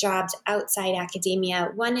these jobs outside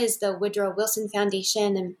academia. One is the Woodrow Wilson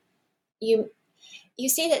Foundation, and you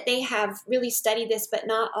say that they have really studied this, but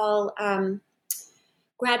not all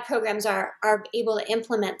grad programs are able to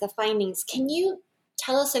implement the findings. Can you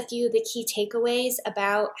tell us a few of the key takeaways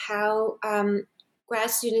about how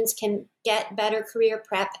grad students can get better career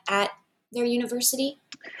prep at their university?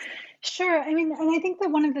 Sure. I mean, and I think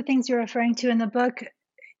that one of the things you're referring to in the book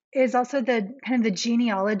is also the kind of the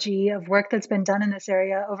genealogy of work that's been done in this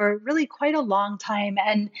area over really quite a long time.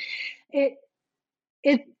 And it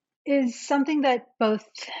is something that both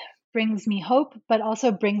brings me hope, but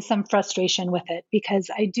also brings some frustration with it, because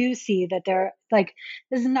I do see that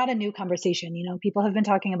this is not a new conversation. People have been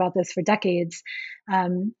talking about this for decades.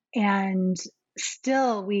 And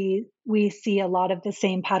still we see a lot of the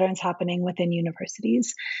same patterns happening within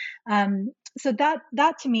universities. So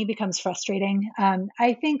that to me becomes frustrating.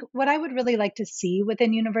 I think what I would really like to see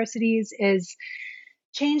within universities is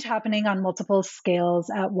change happening on multiple scales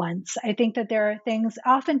at once. I think that there are things,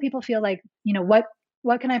 often people feel like,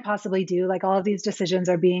 what can I possibly do? Like, all of these decisions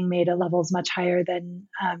are being made at levels much higher than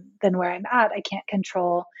where I'm at. I can't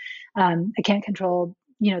control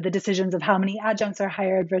the decisions of how many adjuncts are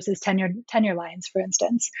hired versus tenure lines, for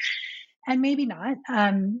instance. And maybe not.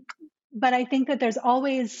 But I think that there's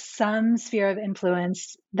always some sphere of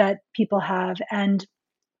influence that people have. And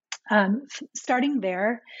starting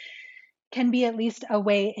there can be at least a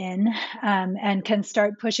way in, and can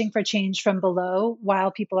start pushing for change from below while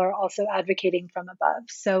people are also advocating from above.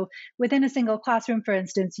 So within a single classroom, for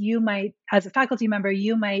instance, you might, as a faculty member,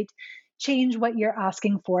 you might change what you're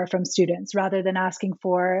asking for from students. Rather than asking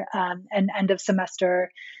for an end of semester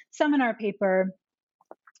seminar paper,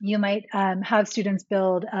 you might have students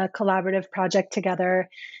build a collaborative project together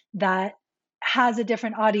that has a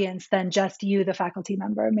different audience than just you, the faculty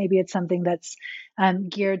member. Maybe it's something that's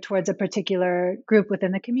geared towards a particular group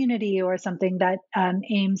within the community, or something that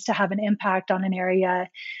aims to have an impact on an area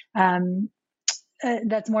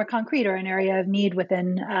that's more concrete, or an area of need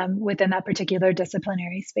within that particular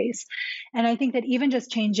disciplinary space. And I think that even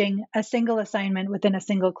just changing a single assignment within a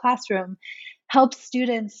single classroom helps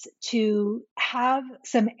students to have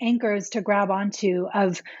some anchors to grab onto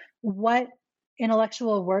of what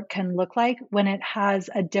intellectual work can look like when it has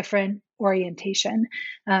a different orientation.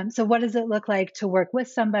 So what does it look like to work with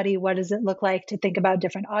somebody? What does it look like to think about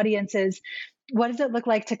different audiences? What does it look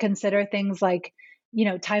like to consider things like,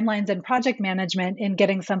 timelines and project management in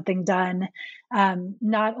getting something done,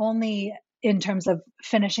 not only in terms of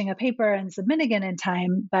finishing a paper and submitting it in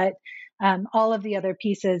time, but all of the other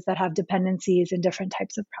pieces that have dependencies in different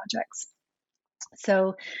types of projects.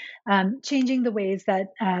 So changing the ways that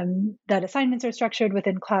that assignments are structured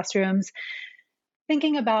within classrooms,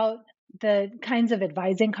 thinking about the kinds of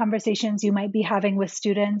advising conversations you might be having with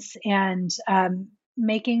students, and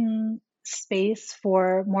making space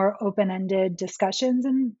for more open-ended discussions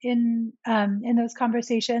in those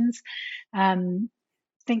conversations.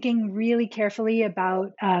 Thinking really carefully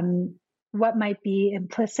about what might be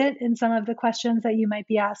implicit in some of the questions that you might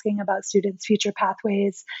be asking about students' future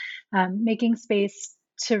pathways, making space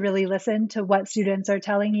to really listen to what students are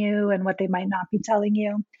telling you and what they might not be telling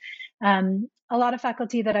you. A lot of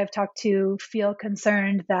faculty that I've talked to feel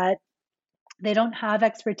concerned that they don't have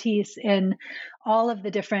expertise in all of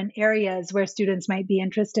the different areas where students might be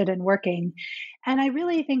interested in working. And I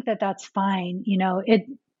really think that that's fine.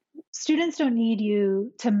 Students don't need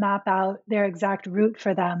you to map out their exact route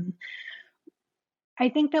for them. I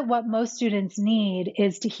think that what most students need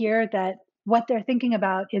is to hear that what they're thinking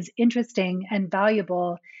about is interesting and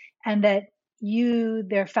valuable, and that you,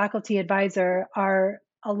 their faculty advisor, are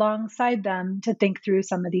alongside them to think through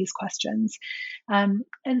some of these questions. And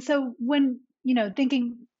so when,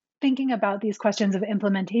 thinking about these questions of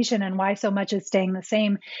implementation and why so much is staying the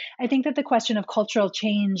same, I think that the question of cultural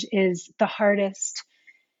change is the hardest.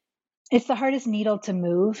 It's the hardest needle to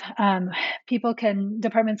move.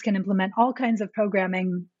 Departments can implement all kinds of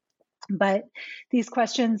programming, but these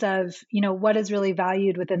questions of, what is really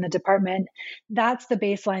valued within the department, that's the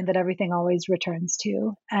baseline that everything always returns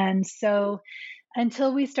to. And so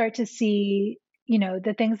until we start to see,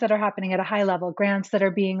 the things that are happening at a high level, grants that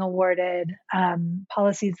are being awarded,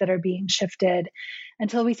 policies that are being shifted,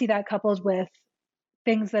 until we see that coupled with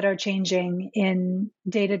things that are changing in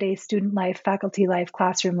day-to-day student life, faculty life,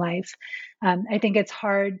 classroom life, I think it's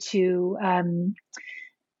hard to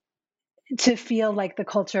feel like the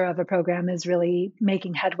culture of a program is really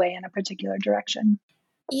making headway in a particular direction.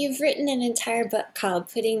 You've written an entire book called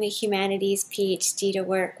Putting the Humanities PhD to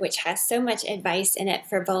Work, which has so much advice in it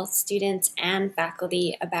for both students and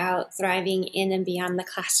faculty about thriving in and beyond the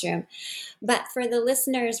classroom. But for the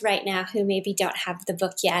listeners right now who maybe don't have the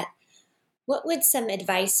book yet, what would some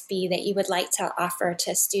advice be that you would like to offer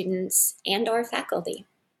to students and or faculty?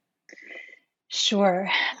 Sure.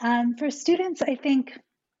 For students, I think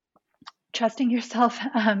trusting yourself,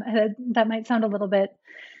 that might sound a little bit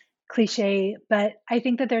cliche, but I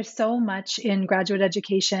think that there's so much in graduate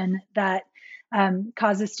education that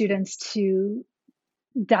causes students to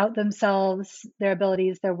doubt themselves, their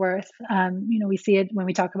abilities, their worth. We see it when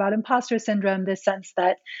we talk about imposter syndrome, this sense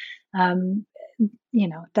that,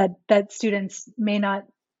 that students may not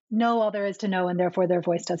know all there is to know, and therefore their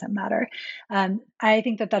voice doesn't matter. I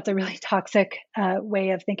think that that's a really toxic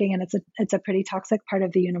way of thinking, and it's a pretty toxic part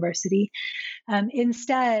of the university.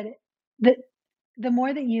 Instead, the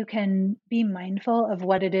more that you can be mindful of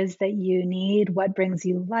what it is that you need, what brings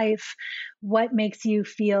you life, what makes you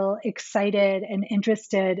feel excited and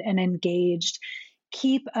interested and engaged,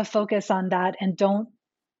 keep a focus on that, and don't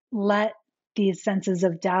let these senses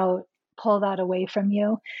of doubt pull that away from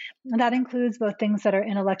you. And that includes both things that are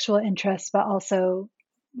intellectual interests, but also,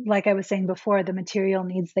 like I was saying before, the material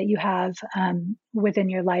needs that you have within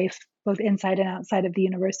your life, both inside and outside of the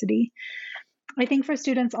university. I think for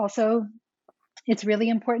students also, it's really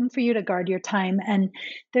important for you to guard your time. And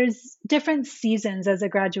there's different seasons as a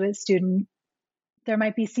graduate student. There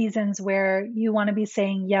might be seasons where you want to be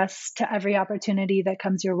saying yes to every opportunity that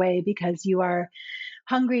comes your way because you are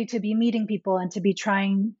hungry to be meeting people and to be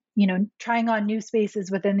trying on new spaces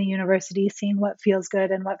within the university, seeing what feels good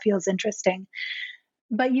and what feels interesting.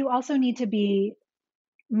 But you also need to be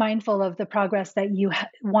mindful of the progress that you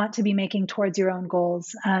want to be making towards your own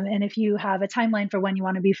goals. And if you have a timeline for when you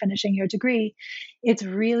want to be finishing your degree, it's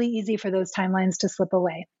really easy for those timelines to slip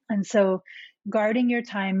away. And so guarding your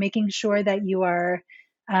time, making sure that you are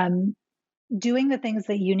doing the things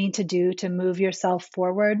that you need to do to move yourself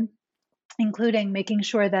forward, including making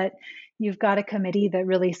sure that you've got a committee that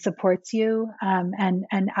really supports you,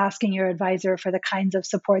 and asking your advisor for the kinds of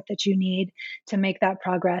support that you need to make that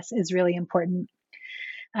progress is really important.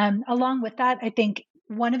 Along with that, I think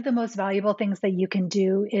one of the most valuable things that you can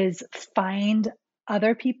do is find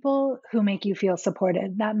other people who make you feel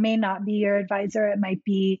supported. That may not be your advisor. It might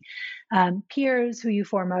be peers who you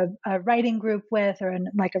form a writing group with, or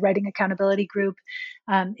like a writing accountability group.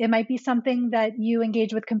 It might be something that you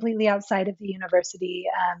engage with completely outside of the university,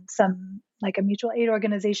 some like a mutual aid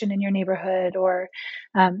organization in your neighborhood, or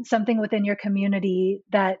something within your community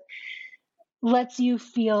that lets you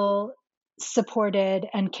feel supported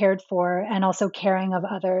and cared for, and also caring of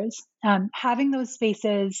others. Having those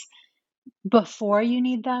spaces before you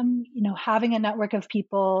need them, having a network of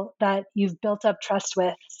people that you've built up trust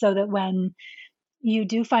with, so that when you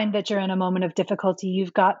do find that you're in a moment of difficulty,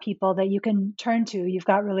 you've got people that you can turn to, you've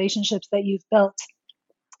got relationships that you've built.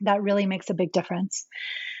 That really makes a big difference.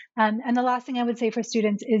 And the last thing I would say for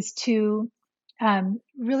students is to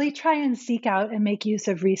really try and seek out and make use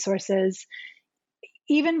of resources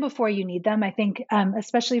even before you need them. I think,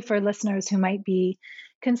 especially for listeners who might be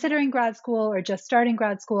considering grad school or just starting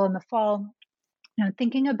grad school in the fall,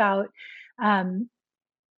 thinking about, even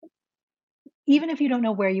if you don't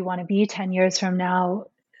know where you want to be 10 years from now,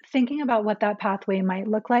 thinking about what that pathway might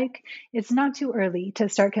look like. It's not too early to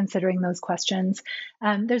start considering those questions.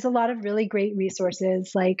 There's a lot of really great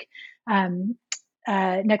resources, like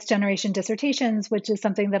Next Generation Dissertations, which is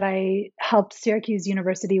something that I helped Syracuse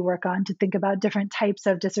University work on, to think about different types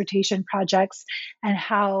of dissertation projects and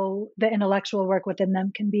how the intellectual work within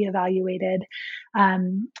them can be evaluated.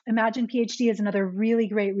 Imagine PhD is another really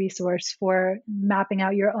great resource for mapping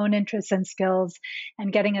out your own interests and skills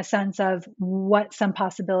and getting a sense of what some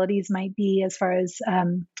possibilities might be as far as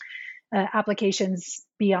applications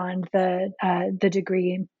beyond the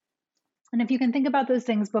degree. And if you can think about those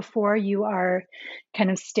things before you are kind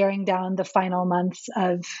of staring down the final months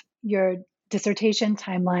of your dissertation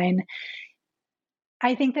timeline,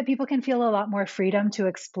 I think that people can feel a lot more freedom to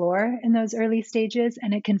explore in those early stages,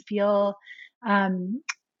 and it can feel a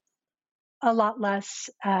lot less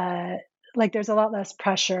like there's a lot less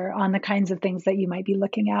pressure on the kinds of things that you might be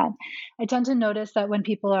looking at. I tend to notice that when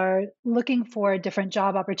people are looking for different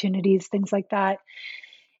job opportunities, things like that,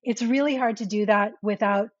 it's really hard to do that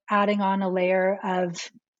without adding on a layer of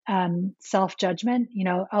self-judgment.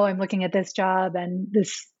 Oh, I'm looking at this job and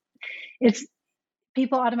it's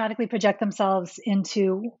people automatically project themselves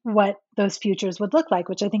into what those futures would look like,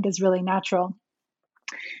 which I think is really natural.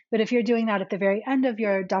 But if you're doing that at the very end of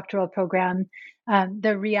your doctoral program,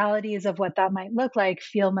 the realities of what that might look like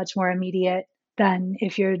feel much more immediate than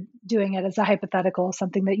if you're doing it as a hypothetical,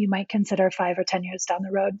 something that you might consider 5 or 10 years down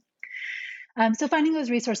the road. So finding those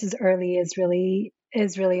resources early is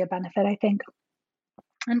really a benefit, I think.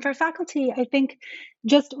 And for faculty, I think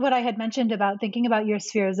just what I had mentioned about thinking about your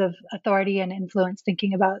spheres of authority and influence,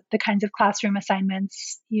 thinking about the kinds of classroom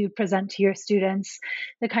assignments you present to your students,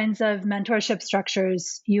 the kinds of mentorship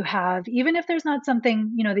structures you have, even if there's not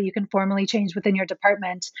something, that you can formally change within your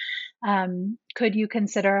department, could you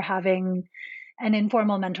consider having an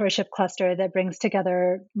informal mentorship cluster that brings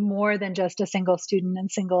together more than just a single student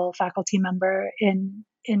and single faculty member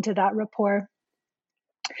into that rapport?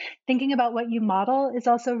 Thinking about what you model is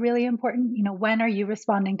also really important. When are you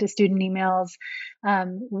responding to student emails?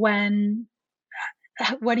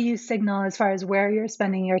 What do you signal as far as where you're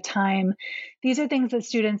spending your time? These are things that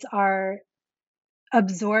students are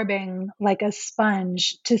absorbing like a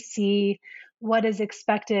sponge to see what is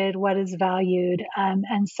expected, what is valued.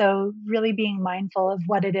 And so really being mindful of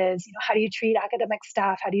what it is. How do you treat academic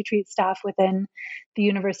staff? How do you treat staff within the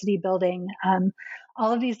university building?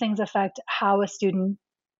 All of these things affect how a student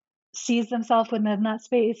sees themselves within that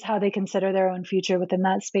space, how they consider their own future within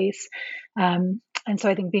that space. And so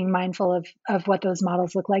I think being mindful of what those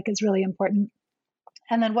models look like is really important.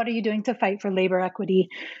 And then what are you doing to fight for labor equity?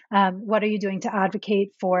 What are you doing to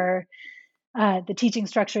advocate for the teaching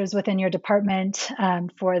structures within your department,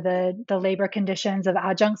 for the labor conditions of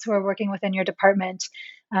adjuncts who are working within your department?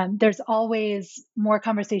 There's always more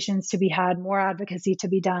conversations to be had, more advocacy to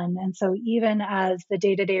be done. And so even as the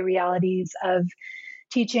day-to-day realities of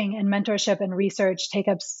teaching and mentorship and research take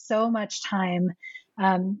up so much time,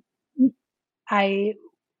 I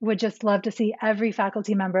would just love to see every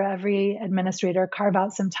faculty member, every administrator carve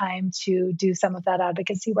out some time to do some of that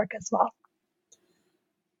advocacy work as well.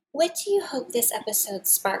 What do you hope this episode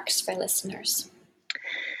sparks for listeners?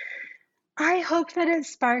 I hope that it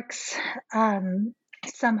sparks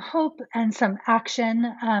some hope and some action.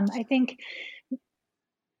 I think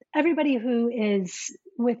everybody who is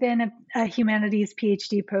within a humanities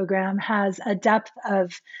PhD program has a depth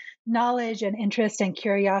of knowledge and interest and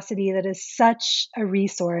curiosity that is such a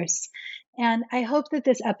resource. And I hope that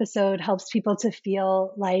this episode helps people to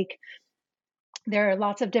feel like there are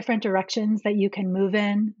lots of different directions that you can move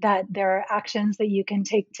in, that there are actions that you can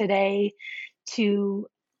take today to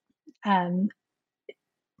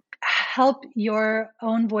help your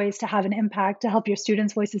own voice to have an impact, to help your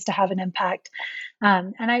students' voices to have an impact.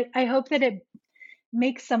 And I hope that it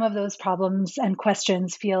makes some of those problems and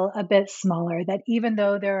questions feel a bit smaller, that even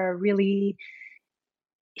though there are really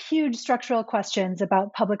huge structural questions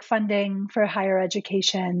about public funding for higher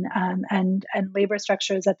education and labor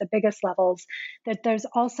structures at the biggest levels, that there's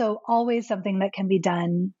also always something that can be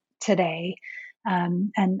done today.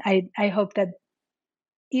 And I hope that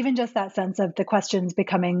even just that sense of the questions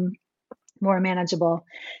becoming more manageable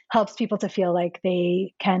helps people to feel like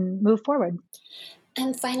they can move forward.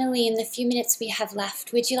 And finally, in the few minutes we have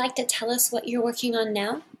left, would you like to tell us what you're working on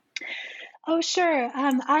now? Oh, sure.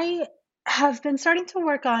 I have been starting to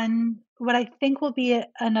work on what I think will be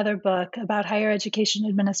another book about higher education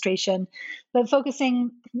administration, but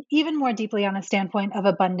focusing even more deeply on a standpoint of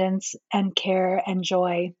abundance and care and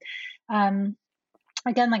joy.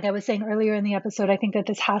 Again, like I was saying earlier in the episode, I think that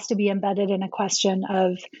this has to be embedded in a question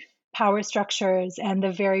of power structures and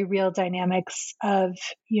the very real dynamics of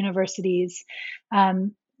universities.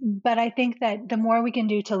 But I think that the more we can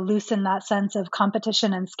do to loosen that sense of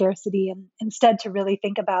competition and scarcity, and instead to really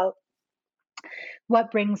think about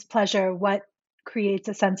what brings pleasure, what creates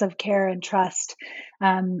a sense of care and trust,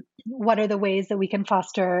 what are the ways that we can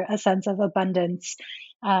foster a sense of abundance,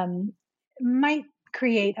 might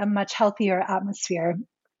create a much healthier atmosphere.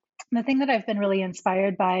 The thing that I've been really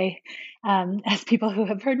inspired by, as people who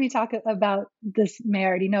have heard me talk about this may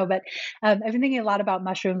already know, but I've been thinking a lot about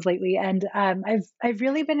mushrooms lately, and I've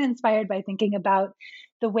really been inspired by thinking about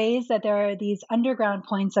the ways that there are these underground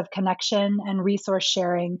points of connection and resource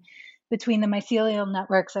sharing between the mycelial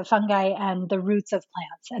networks of fungi and the roots of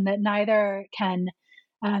plants, and that neither can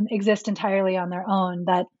exist entirely on their own.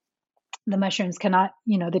 That the mushrooms cannot,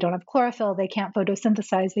 they don't have chlorophyll, they can't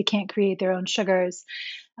photosynthesize, they can't create their own sugars.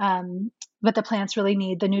 But the plants really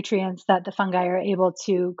need the nutrients that the fungi are able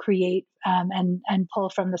to create and pull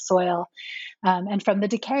from the soil and from the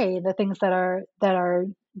decay, the things that are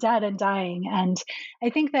dead and dying. And I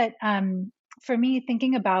think that for me,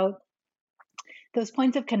 thinking about those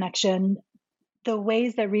points of connection, the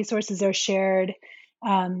ways that resources are shared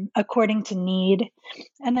according to need,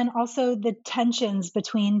 and then also the tensions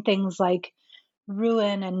between things like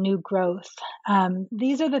ruin and new growth.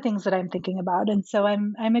 These are the things that I'm thinking about, and so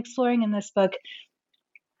I'm exploring in this book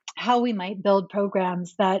how we might build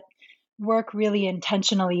programs that work really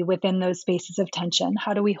intentionally within those spaces of tension.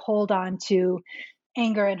 How do we hold on to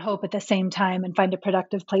anger and hope at the same time and find a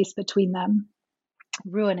productive place between them?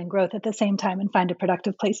 Ruin and growth at the same time and find a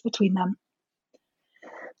productive place between them.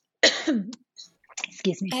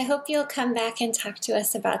 Excuse me. I hope you'll come back and talk to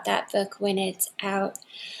us about that book when it's out.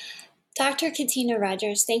 Dr. Katina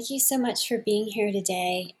Rogers, thank you so much for being here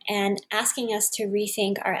today and asking us to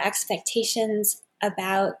rethink our expectations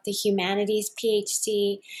about the humanities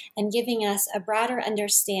PhD and giving us a broader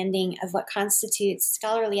understanding of what constitutes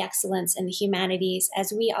scholarly excellence in the humanities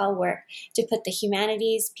as we all work to put the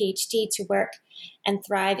humanities PhD to work and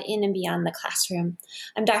thrive in and beyond the classroom.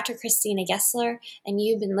 I'm Dr. Christina Gessler, and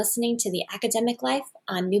you've been listening to The Academic Life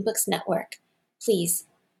on New Books Network. Please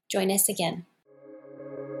join us again.